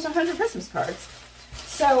almost 100 Christmas cards.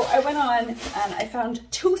 So I went on and I found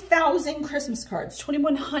 2,000 Christmas cards,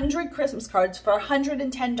 2,100 Christmas cards for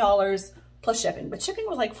 $110 plus shipping, but shipping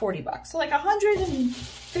was like 40 bucks. So like $150,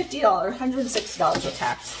 $160 with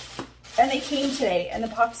tax. And they came today, and the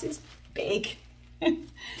box is big.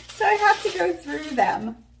 So I have to go through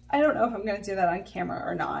them. I don't know if I'm going to do that on camera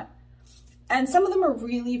or not. And some of them are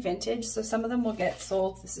really vintage, so some of them will get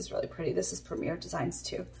sold. This is really pretty. This is Premier Designs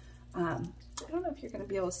too. I don't know if you're going to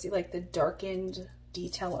be able to see like the darkened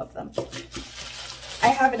detail of them. I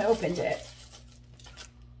haven't opened it.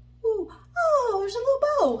 Ooh, oh, there's a little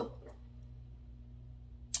bow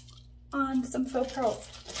on some faux pearls.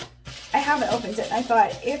 I haven't opened it. I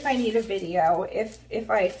thought if I need a video, if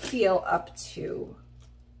I feel up to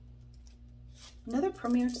another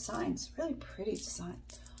Premier Designs, really pretty design.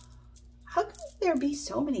 How could there be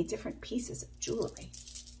so many different pieces of jewelry?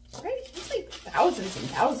 Right? It's like thousands and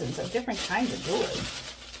thousands of different kinds of jewelry.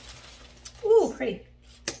 Ooh, pretty.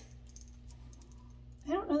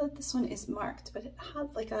 I don't know that this one is marked, but it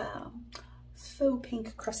has like a faux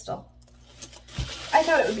pink crystal. I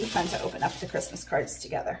thought it would be fun to open up the Christmas cards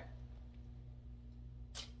together.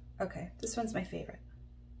 Okay, this one's my favorite.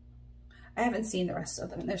 I haven't seen the rest of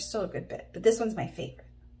them, and there's still a good bit, but this one's my favorite.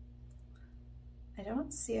 I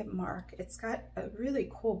don't see a mark. It's got a really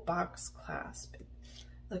cool box clasp. It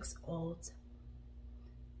looks old.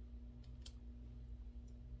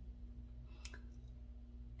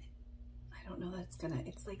 I don't know that it's gonna,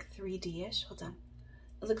 it's like 3D-ish. Hold on.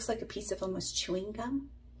 It looks like a piece of almost chewing gum.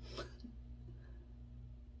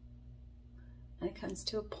 And it comes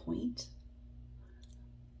to a point.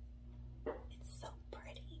 It's so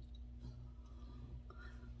pretty.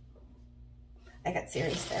 I got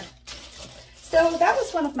serious there. So that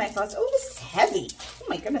was one of my thoughts. Oh, this is heavy. Oh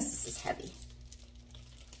my goodness, this is heavy.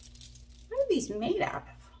 What are these made out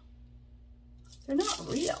of? They're not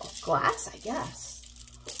real. Glass, I guess.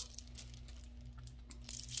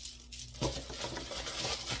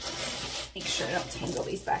 Make sure I don't tangle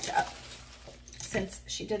these back up since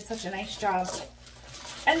she did such a nice job.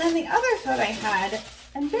 And then the other thought I had,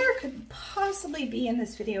 and Bear could possibly be in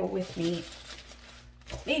this video with me,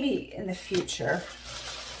 maybe in the future.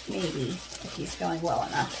 Maybe, if he's feeling well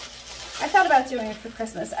enough. I thought about doing it for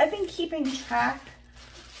Christmas. I've been keeping track.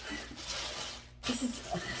 This is,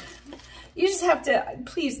 you just have to,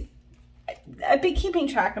 please, I've been keeping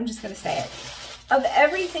track, I'm just going to say it, of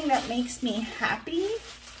everything that makes me happy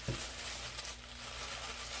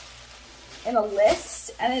in a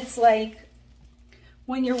list. And it's like,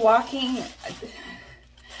 when you're walking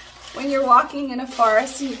in a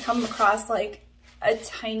forest and you come across like a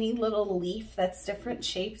tiny little leaf that's different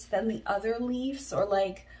shaped than the other leaves, or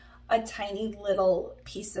like a tiny little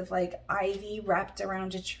piece of like ivy wrapped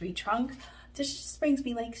around a tree trunk. This just brings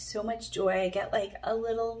me like so much joy. I get like a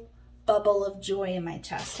little bubble of joy in my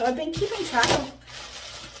chest. So I've been keeping track of,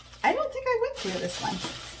 I don't think I went through this one.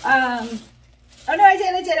 Oh no, I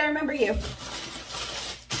did, I remember you.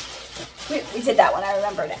 We did that one, I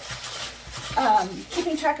remembered it.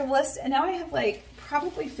 Keeping track of lists, and now I have like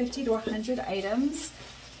probably 50 to 100 items,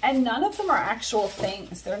 and none of them are actual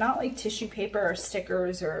things. They're not like tissue paper or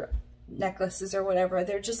stickers or necklaces or whatever.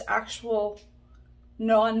 They're just actual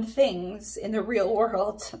non-things in the real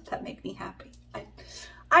world that make me happy.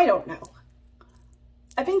 I don't know.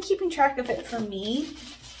 I've been keeping track of it for me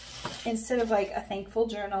instead of like a thankful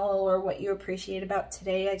journal or what you appreciate about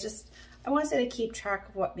today. I wanted to keep track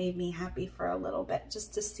of what made me happy for a little bit,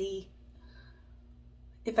 just to see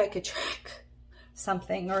if I could track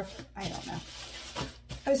something, or if, I don't know.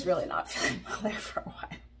 I was really not feeling well there for a while.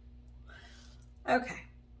 Okay.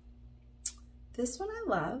 This one I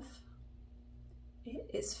love.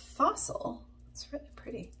 It is Fossil. It's really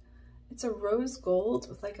pretty. It's a rose gold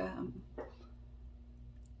with like a,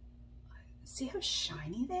 see how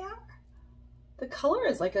shiny they are? The color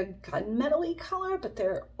is like a gunmetal-y color, but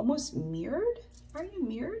they're almost mirrored. Are you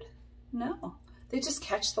mirrored? No. They just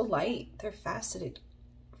catch the light. They're faceted.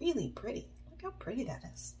 Really pretty. Look how pretty that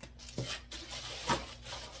is.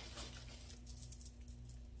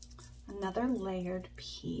 Another layered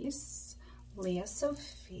piece. Leah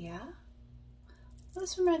Sophia. Oh,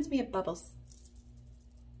 this reminds me of bubbles.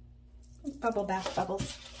 Bubble bath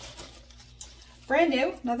bubbles. Brand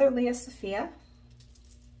new. Another Leah Sophia.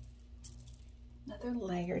 Another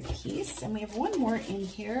layered piece, and we have one more in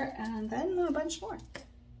here, and then a bunch more.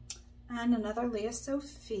 And another Leah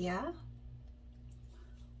Sophia.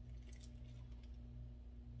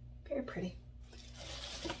 Very pretty.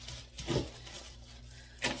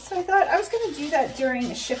 So I thought I was going to do that during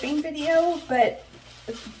a shipping video, but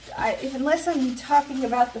unless I'm talking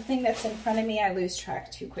about the thing that's in front of me, I lose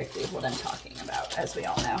track too quickly of what I'm talking about, as we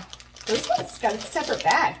all know. This one's got a separate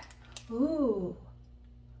bag. Ooh.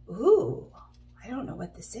 Ooh. I don't know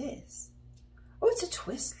what this is. Oh, it's a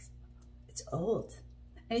twist. It's old.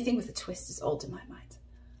 Anything with a twist is old in my mind.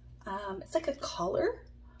 It's like a collar.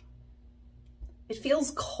 It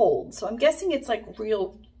feels cold, so I'm guessing it's like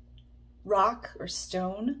real rock or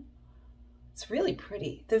stone. It's really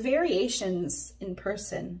pretty. The variations in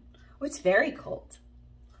person. Oh, it's very cold.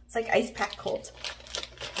 It's like ice pack cold.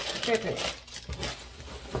 Very pretty.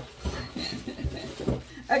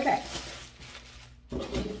 Okay.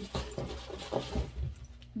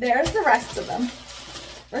 There's the rest of them.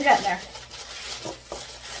 We're getting there.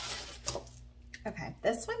 Okay,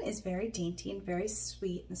 this one is very dainty and very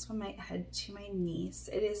sweet. This one might head to my niece.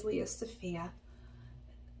 It is Leah Sophia.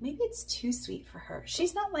 Maybe it's too sweet for her.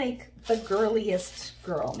 She's not like the girliest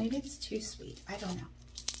girl. Maybe it's too sweet. I don't know.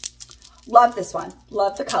 Love this one.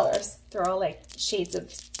 Love the colors. They're all like shades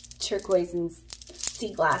of turquoise and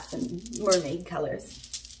sea glass and mermaid colors.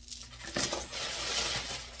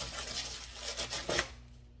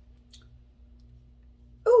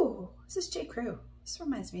 Ooh, this is J. Crew. This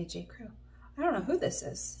reminds me of J. Crew. I don't know who this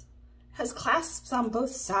is. It has clasps on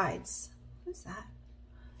both sides. Who's that?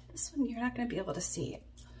 This one, you're not going to be able to see it.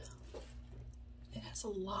 It has a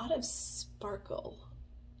lot of sparkle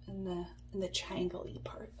in the triangle-y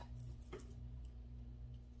part.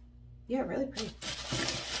 Yeah, really pretty.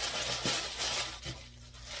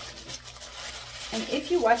 And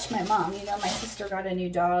if you watch my mom, you know my sister got a new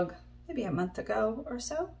dog maybe a month ago or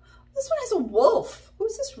so. This one has a wolf.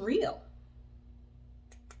 Who's this real?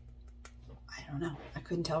 I don't know. I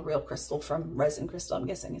couldn't tell real crystal from resin crystal. I'm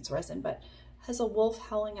guessing it's resin, but it has a wolf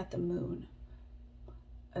howling at the moon.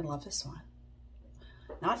 I love this one.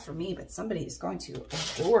 Not for me, but somebody is going to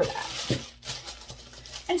adore that.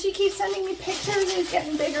 And she keeps sending me pictures, and he's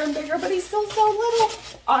getting bigger and bigger, but he's still so little.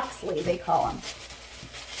 Oxley, they call him.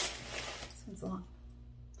 This one's long.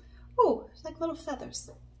 Oh, there's like little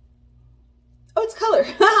feathers. Oh, it's color.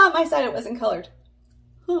 My side, it wasn't colored.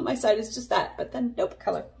 Oh, my side is just that, but then nope,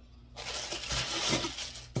 color.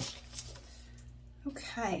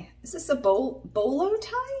 Okay, is this a bolo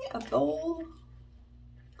tie? A bowl?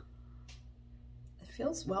 It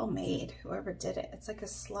feels well made, whoever did it. It's like a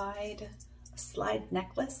slide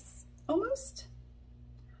necklace, almost.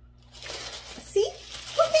 See?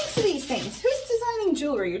 Who thinks of these things? Who's designing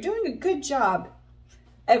jewelry? You're doing a good job,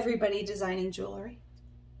 everybody designing jewelry.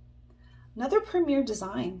 Another Premier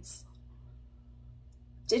Designs.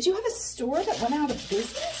 Did you have a store that went out of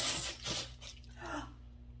business?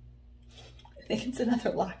 I think it's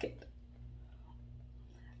another locket.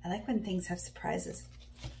 I like when things have surprises.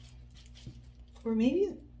 Or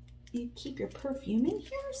maybe you keep your perfume in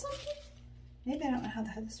here or something? Maybe I don't know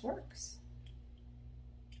how this works.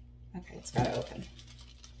 Okay, it's gotta open.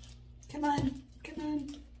 Come on, come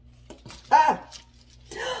on. Ah!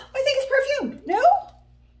 I think it's perfume. No?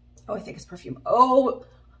 Oh, I think it's perfume. Oh.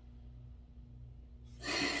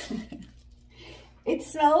 It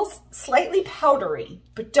smells slightly powdery,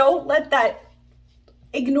 but don't let that,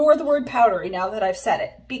 ignore the word powdery now that I've said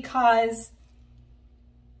it, because,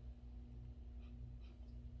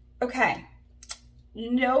 okay,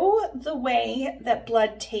 know the way that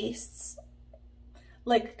blood tastes.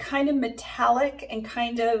 like kind of metallic and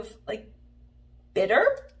kind of like bitter.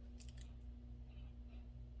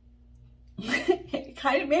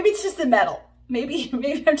 Kind of, maybe it's just the metal. Maybe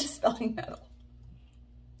I'm just smelling metal.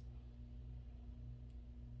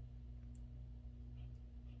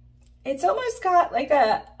 It's almost got like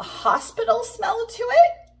a hospital smell to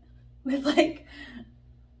it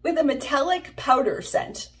with a metallic powder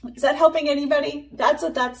scent. Is that helping anybody? That's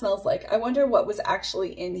what that smells like. I wonder what was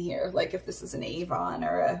actually in here. Like if this is an Avon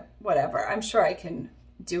or a whatever. I'm sure I can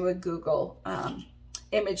do a Google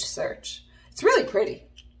image search. It's really pretty.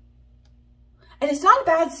 And it's not a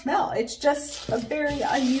bad smell. It's just a very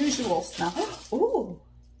unusual smell. Ooh.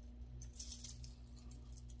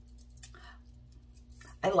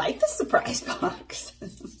 I like the surprise box.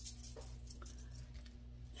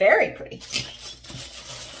 Very pretty. This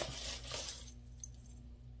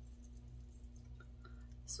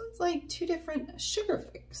one's like two different sugar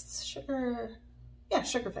fix. Sugar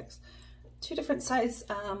fix. Two different size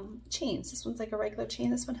chains. This one's like a regular chain.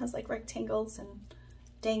 This one has like rectangles and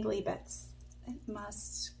dangly bits. It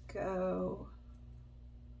must go,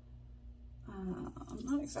 I'm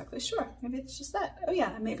not exactly sure. Maybe it's just that. Oh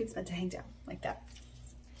yeah, maybe it's meant to hang down like that.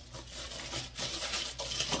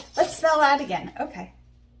 Let's smell that again. Okay.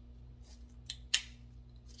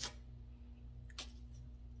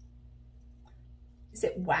 Is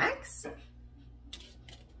it wax?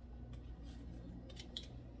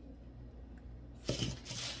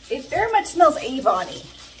 It very much smells Avon-y,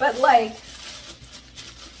 but like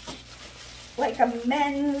a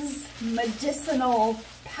men's medicinal,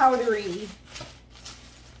 powdery,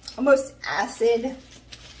 almost acid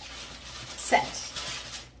scent.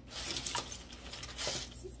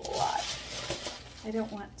 This is a lot. I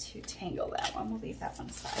don't want to tangle that one. We'll leave that one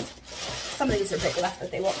aside. Some of these are big enough that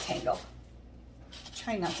they won't tangle.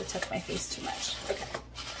 Trying not to touch my face too much. Okay.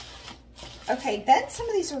 Okay, then some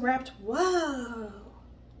of these are wrapped. Whoa.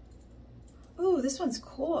 Ooh, this one's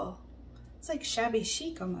cool. It's like shabby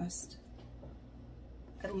chic almost.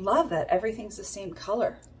 I love that everything's the same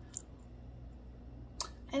color.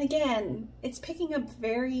 And again, it's picking up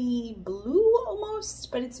very blue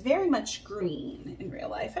almost, but it's very much green in real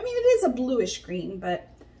life. I mean, it is a bluish green, but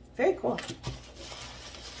very cool.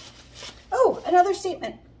 Oh, another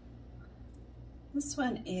statement. This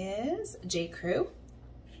one is J. Crew.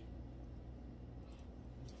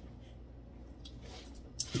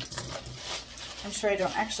 I'm sure I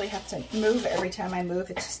don't actually have to move every time I move.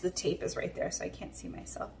 It's just the tape is right there, so I can't see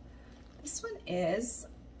myself. This one is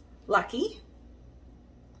Lucky.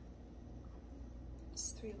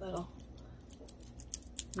 Just three little.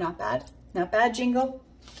 Not bad. Not bad jingle.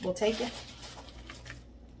 We'll take it.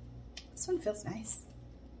 This one feels nice.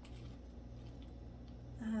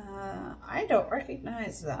 I don't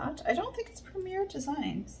recognize that. I don't think it's Premier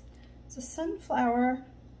Designs. It's a sunflower.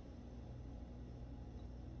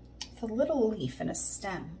 A little leaf and a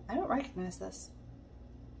stem. I don't recognize this.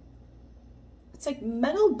 It's like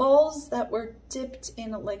metal balls that were dipped in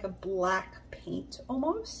like a black paint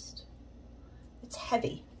almost. It's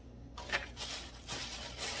heavy.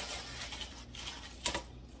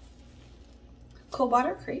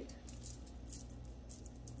 Coldwater Creek.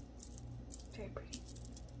 Very pretty.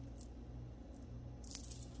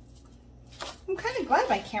 I'm kind of glad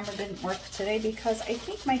my camera didn't work today because I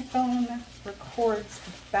think my phone records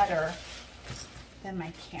better than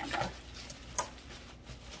my camera.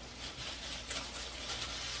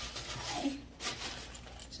 Okay.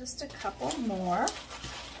 Just a couple more.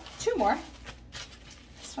 Two more.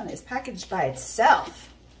 This one is packaged by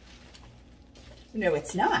itself. No,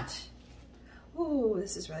 it's not. Ooh,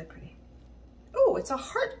 this is really pretty. Oh, it's a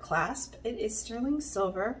heart clasp. It is sterling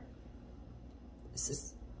silver.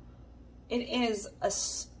 It is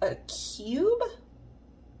a cube,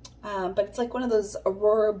 but it's like one of those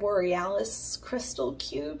Aurora Borealis crystal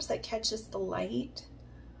cubes that catches the light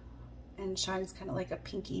and shines kind of like a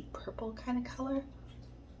pinky purple kind of color.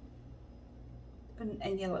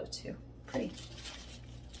 And yellow too, pretty.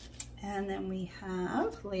 And then we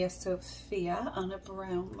have Leah Sophia on a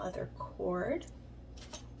brown leather cord.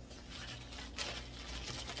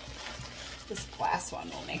 This glass one,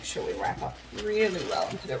 we'll make sure we wrap up really well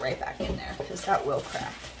and put it right back in there because that will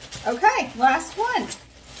crack. Okay, last one.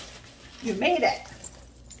 You made it.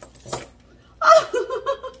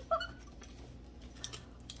 Oh.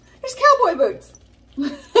 There's cowboy boots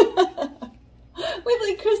with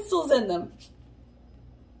like crystals in them.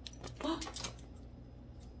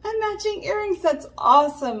 And matching earrings, that's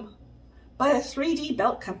awesome. By a 3D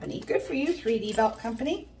Belt Company. Good for you, 3D Belt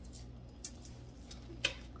Company.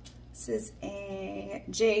 This is a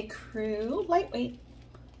J. Crew lightweight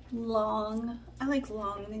long. I like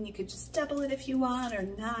long, and then you could just double it if you want or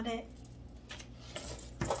knot it.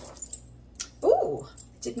 Ooh,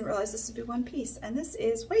 didn't realize this would be one piece. And this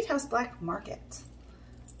is White House Black Market.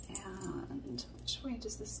 And which way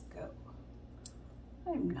does this go?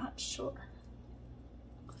 I'm not sure.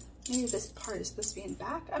 Maybe this part is supposed to be in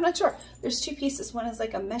back. I'm not sure. There's two pieces. One is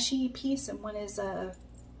like a meshy piece and one is a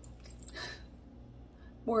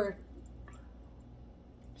more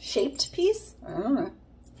shaped piece. I don't know.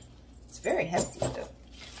 It's very hefty though.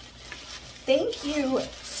 Thank you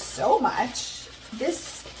so much.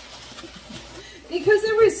 This, because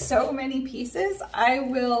there was so many pieces, I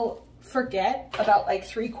will forget about like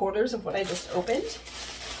 3/4 of what I just opened.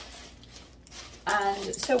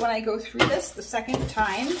 And so when I go through this the second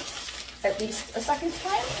time, at least a second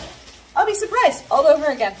time, I'll be surprised all over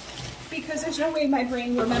again because there's no way my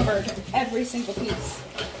brain remembered every single piece.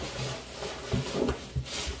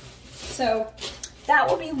 So that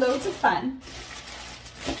will be loads of fun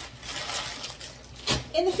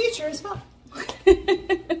in the future as well.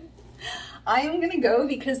 I am gonna go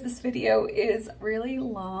because this video is really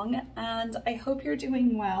long and I hope you're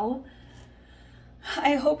doing well.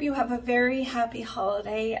 I hope you have a very happy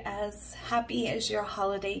holiday, as happy as your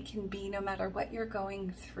holiday can be no matter what you're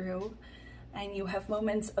going through, and you have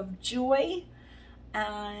moments of joy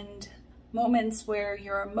and moments where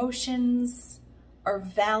your emotions are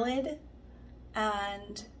valid,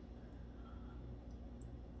 and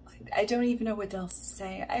I don't even know what else to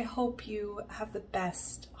say. I hope you have the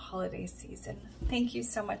best holiday season. Thank you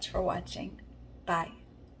so much for watching. Bye.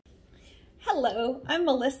 Hello, I'm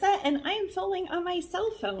Melissa and I am filming on my cell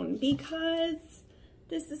phone because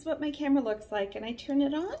this is what my camera looks like, and I turn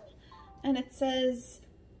it on and it says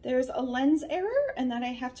there's a lens error and that I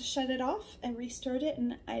have to shut it off and restart it,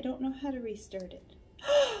 and I don't know how to restart it.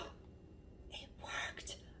 It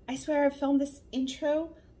worked. I swear I've filmed this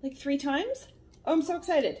intro like 3 times. Oh, I'm so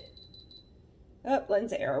excited. Oh,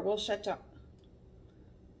 lens error, we'll shut down.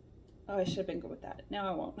 Oh, I should have been good with that. Now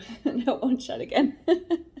I won't. No, it won't shut again.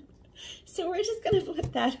 So we're just gonna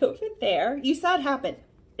flip that over there. You saw it happen.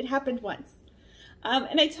 It happened once.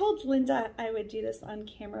 And I told Linda I would do this on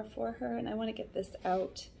camera for her, and I want to get this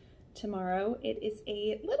out tomorrow. It is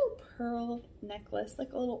a little pearl necklace,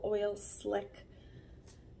 like a little oil slick.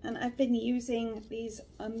 And I've been using these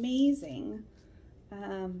amazing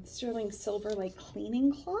sterling silver like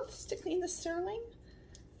cleaning cloths to clean the sterling.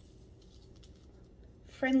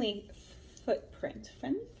 Friendly footprint.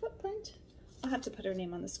 Friendly footprint? I'll have to put her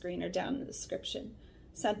name on the screen or down in the description.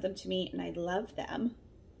 Sent them to me and I love them.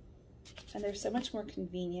 And they're so much more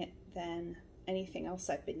convenient than anything else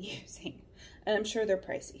I've been using. And I'm sure they're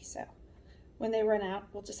pricey, so when they run out,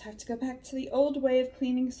 we'll just have to go back to the old way of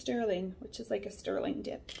cleaning sterling, which is like a sterling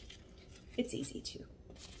dip. It's easy too.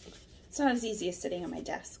 It's not as easy as sitting on my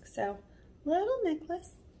desk. So, little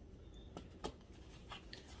necklace.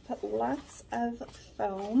 Put lots of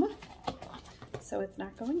foam so it's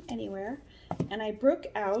not going anywhere. And I broke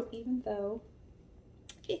out, even though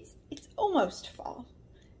it's almost fall.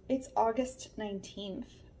 It's August 19th.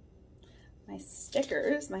 My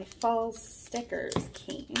stickers, my fall stickers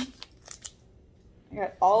came. I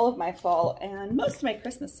got all of my fall and most of my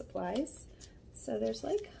Christmas supplies. So there's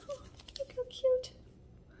like, oh, look how cute.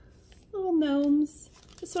 Little gnomes.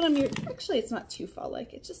 This one I'm using, actually it's not too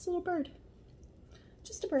fall-like, it's just a little bird.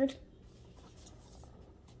 Just a bird.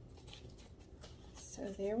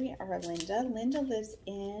 So there we are, Linda. Linda lives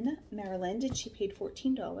in Maryland and she paid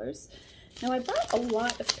 $14. Now I bought a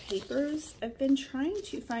lot of papers. I've been trying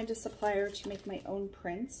to find a supplier to make my own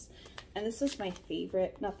prints. And this is my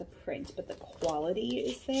favorite, not the print, but the quality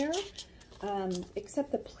is there.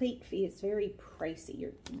 Except the plate fee is very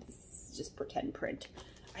pricey. This is just pretend print.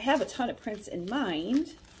 I have a ton of prints in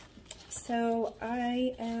mind. So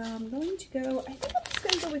I am going to go, I think I'm just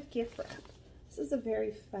going to go with gift wrap. This is a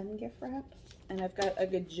very fun gift wrap. And I've got a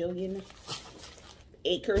gajillion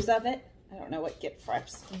acres of it. I don't know what gift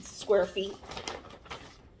wraps in square feet.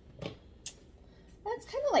 That's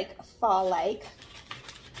kind of like fall-like.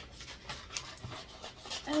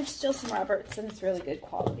 And it's still some Roberts and it's really good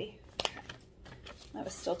quality. That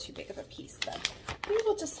was still too big of a piece though. Maybe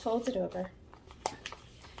we'll just fold it over.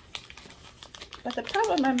 But the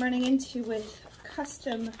problem I'm running into with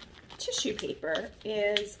custom tissue paper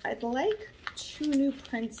is I'd like 2 new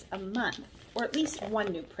prints a month, or at least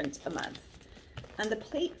 1 new print a month. And the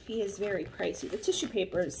plate fee is very pricey. The tissue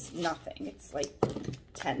paper is nothing. It's like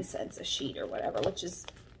 10 cents a sheet or whatever, which is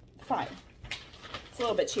fine. It's a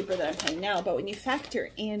little bit cheaper than I'm paying now, but when you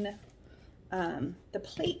factor in the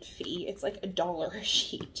plate fee, it's like $1 a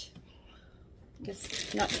sheet,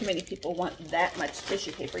 because not too many people want that much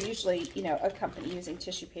tissue paper. Usually, you know, a company using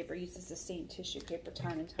tissue paper uses the same tissue paper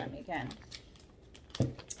time and time again,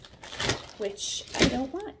 which I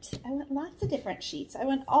don't want. I want lots of different sheets. I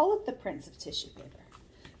want all of the prints of tissue paper,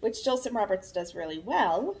 which Jolson Roberts does really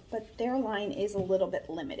well, but their line is a little bit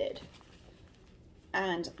limited.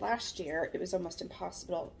 And last year, it was almost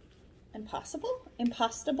impossible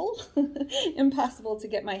to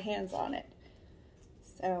get my hands on it.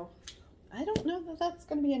 So I don't know that that's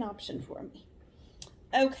going to be an option for me.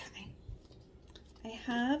 Okay, I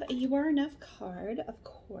have a You Are Enough card, of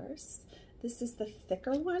course. This is the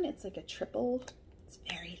thicker one. It's like a triple. It's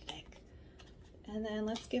very thick. And then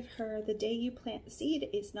let's give her The Day You Plant the Seed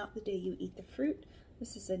is not the day you eat the fruit.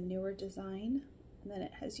 This is a newer design. And then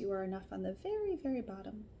it has You Are Enough on the very, very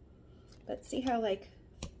bottom. But see how like,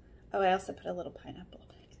 oh, I also put a little pineapple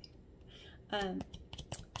back there.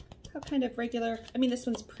 How kind of regular, I mean, this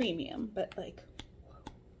one's premium, but like,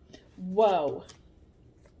 whoa.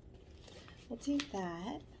 We'll do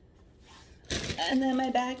that. And then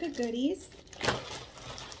my bag of goodies.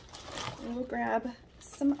 We'll grab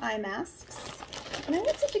some eye masks. And I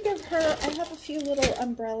wanted to give her, I have a few little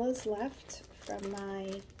umbrellas left from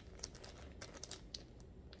my,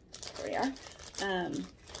 there we are,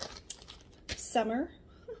 summer.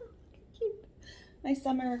 Cute. My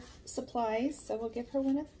summer supplies, so we'll give her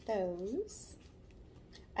one of those.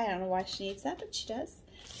 I don't know why she needs that, but she does.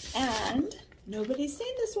 And nobody's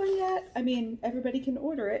seen this one yet. I mean, everybody can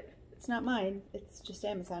order it. It's not mine. It's just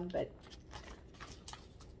Amazon, but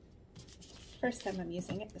first time I'm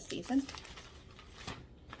using it this season.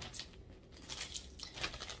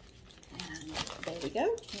 And there we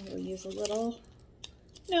go. And we'll use a little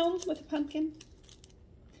gnome with a pumpkin.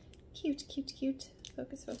 Cute, cute, cute.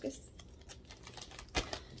 Focus, focus.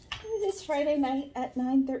 It is Friday night at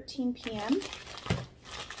 9:13 p.m.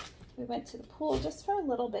 We went to the pool just for a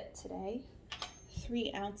little bit today.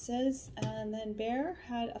 3 ounces. And then Bear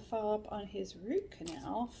had a follow-up on his root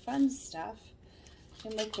canal. Fun stuff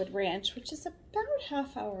in Liquid Ranch, which is about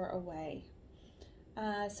half hour away.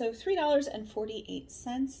 So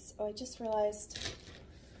 $3.48. Oh, I just realized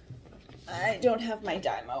I don't have my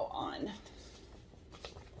Dymo on.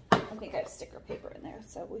 I think I have sticker paper in there,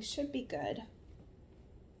 so we should be good.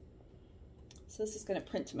 So this is going to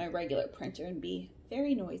print to my regular printer and be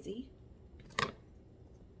very noisy.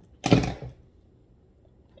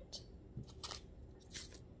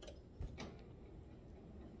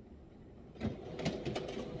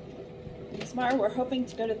 Tomorrow we're hoping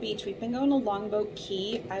to go to the beach. We've been going to Longboat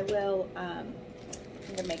Key. I will, I'm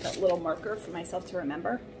going to make a little marker for myself to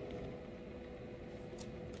remember.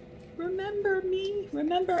 Remember me.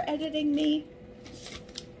 Remember editing me.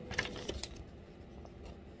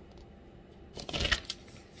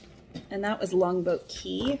 And that was Longboat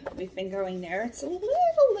Key. We've been going there. It's a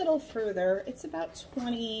little further. It's about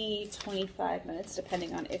 20-25 minutes,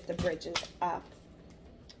 depending on if the bridge is up.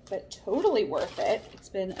 But totally worth it. It's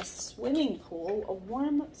been a swimming pool, a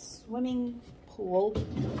warm swimming pool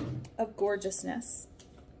of gorgeousness.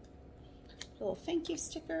 A little thank you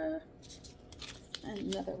sticker.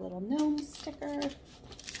 And another little gnome sticker.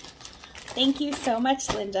 Thank you so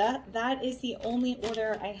much, Linda. That is the only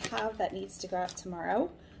order I have that needs to go out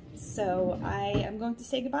tomorrow. So I am going to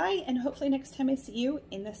say goodbye, and hopefully next time I see you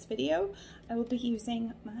in this video, I will be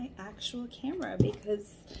using my actual camera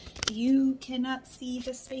because you cannot see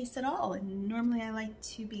the space at all. And normally I like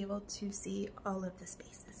to be able to see all of the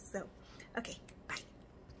spaces. So, okay, bye.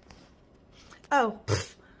 Oh,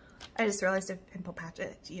 I just realized I have a pimple patch.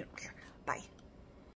 You don't care. Bye.